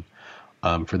 1,000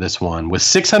 for this one with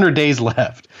 600 days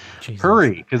left. Jesus.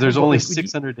 Hurry, because there's only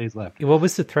 600 days left. What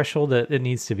was the threshold that it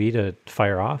needs to be to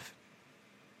fire off?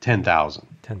 10,000.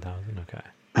 10,000, okay.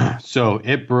 So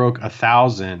it broke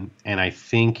 1,000, and I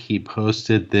think he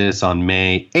posted this on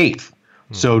May 8th.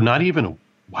 So not even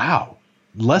wow.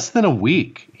 less than a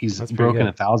week, he's That's pretty broken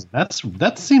good. 1,000.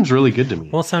 That seems really good to me.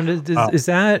 Well, Sam, is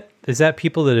that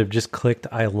people that have just clicked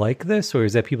 "I like this," or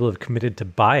is that people who have committed to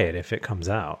buy it if it comes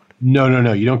out?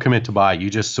 No. You don't commit to buy. You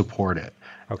just support it.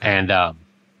 Okay. And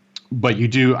but you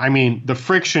do. I mean, the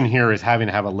friction here is having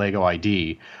to have a Lego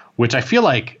ID, which I feel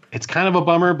like it's kind of a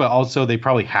bummer. But also, they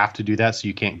probably have to do that so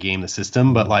you can't game the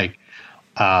system. But like,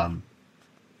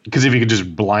 because if you could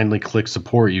just blindly click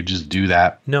support, you just do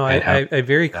that. No, I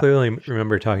very clearly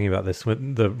remember talking about this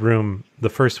when the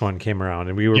first one came around,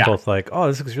 and we were both like, "Oh,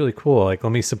 this looks really cool! Like,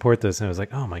 let me support this." And I was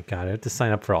like, "Oh my god, I have to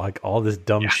sign up for all this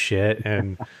dumb shit."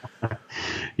 And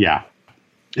yeah,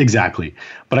 exactly.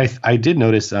 But I did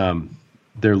notice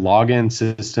their login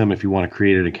system. If you want to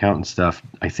create an account and stuff,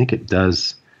 I think it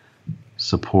does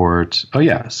support. Oh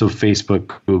yeah, so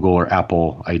Facebook, Google, or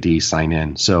Apple ID sign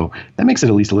in. So that makes it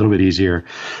at least a little bit easier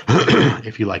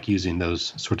if you like using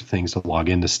those sort of things to log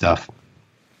into stuff.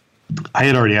 I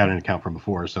had already had an account from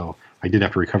before, so I did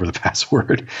have to recover the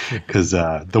password because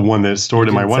the one that's stored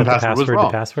in my one password was wrong.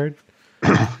 The password?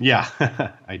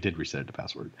 Yeah, I did reset the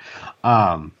password.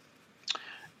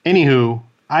 Anywho,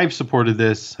 I've supported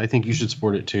this. I think you should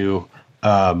support it too.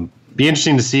 Be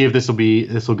interesting to see if this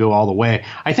will go all the way.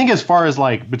 I think as far as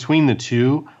like between the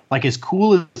two, like as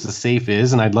cool as the safe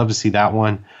is, and I'd love to see that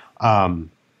one,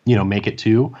 make it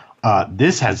too.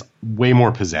 This has way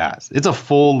more pizzazz. It's a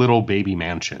full little baby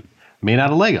mansion made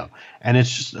out of Lego, and it's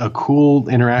just a cool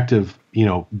interactive,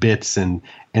 bits and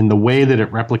the way that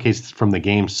it replicates from the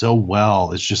game so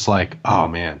well. It's just like, oh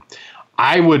man,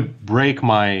 I would break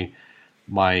my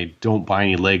don't buy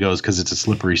any Legos because it's a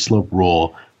slippery slope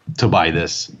rule to buy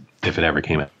this if it ever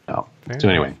came out. So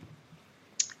anyway,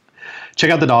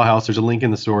 check out the dollhouse. There's a link in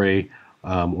the story,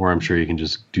 or I'm sure you can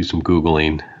just do some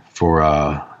Googling for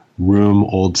Room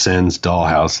Oldson's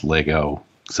Dollhouse Lego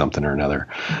something or another.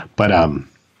 But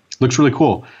looks really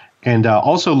cool. And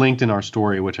also linked in our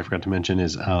story, which I forgot to mention,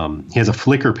 is he has a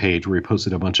Flickr page where he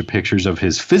posted a bunch of pictures of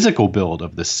his physical build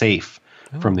of the safe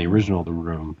from the original The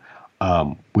Room,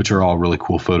 which are all really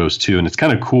cool photos too. And it's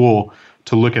kind of cool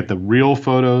to look at the real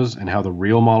photos and how the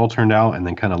real model turned out, and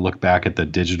then kind of look back at the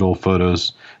digital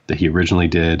photos that he originally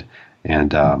did.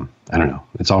 And I don't know,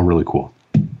 it's all really cool.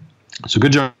 So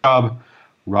good job,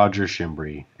 Roger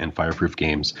Shimbry and Fireproof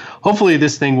Games. Hopefully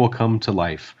this thing will come to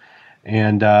life.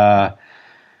 And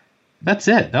that's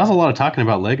it. That was a lot of talking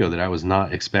about Lego that I was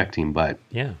not expecting, but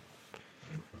yeah,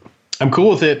 I'm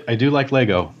cool with it. I do like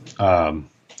Lego.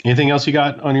 Anything else you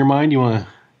got on your mind you want to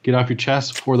get off your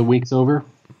chest before the week's over?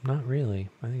 Not really.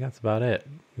 I think that's about it.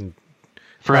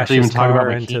 Forgot to even talk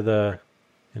about into the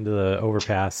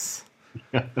overpass.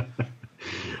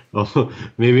 Well,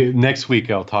 maybe next week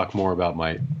I'll talk more about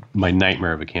my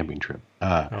nightmare of a camping trip.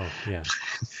 Yeah.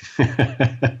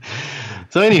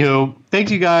 So anywho,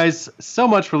 thank you guys so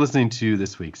much for listening to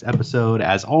this week's episode.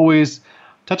 As always,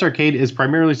 Touch Arcade is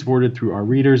primarily supported through our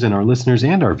readers and our listeners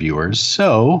and our viewers.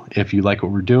 So if you like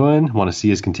what we're doing, want to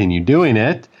see us continue doing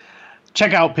it,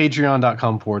 check out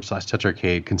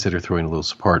patreon.com/TouchArcade. Consider throwing a little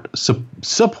support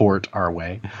our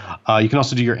way. You can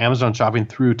also do your Amazon shopping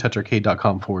through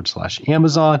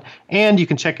toucharcade.com/Amazon. And you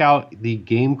can check out the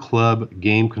Game Club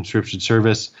game conscription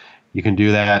service. You can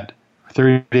do that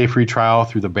 30-day free trial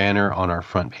through the banner on our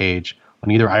front page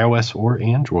on either iOS or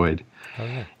Android. Oh,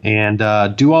 yeah. And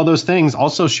do all those things.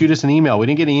 Also shoot us an email. We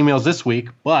didn't get any emails this week,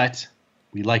 but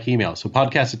we like emails. So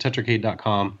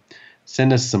podcast@toucharcade.com.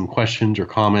 Send us some questions or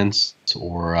comments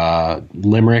or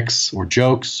limericks or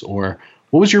jokes. Or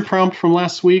what was your prompt from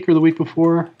last week or the week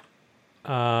before?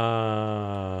 God,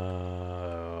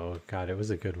 it was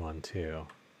a good one too.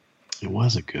 It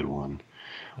was a good one.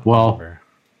 Well,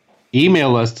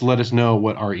 email us to let us know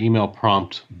what our email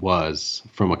prompt was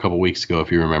from a couple weeks ago,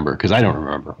 if you remember, because I don't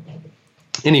remember.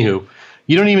 Anywho,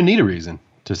 you don't even need a reason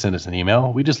to send us an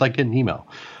email. We just like getting email.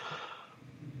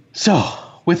 So,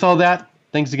 with all that,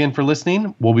 thanks again for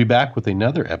listening. We'll be back with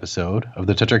another episode of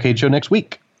the Touch Arcade Show next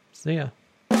week. See ya.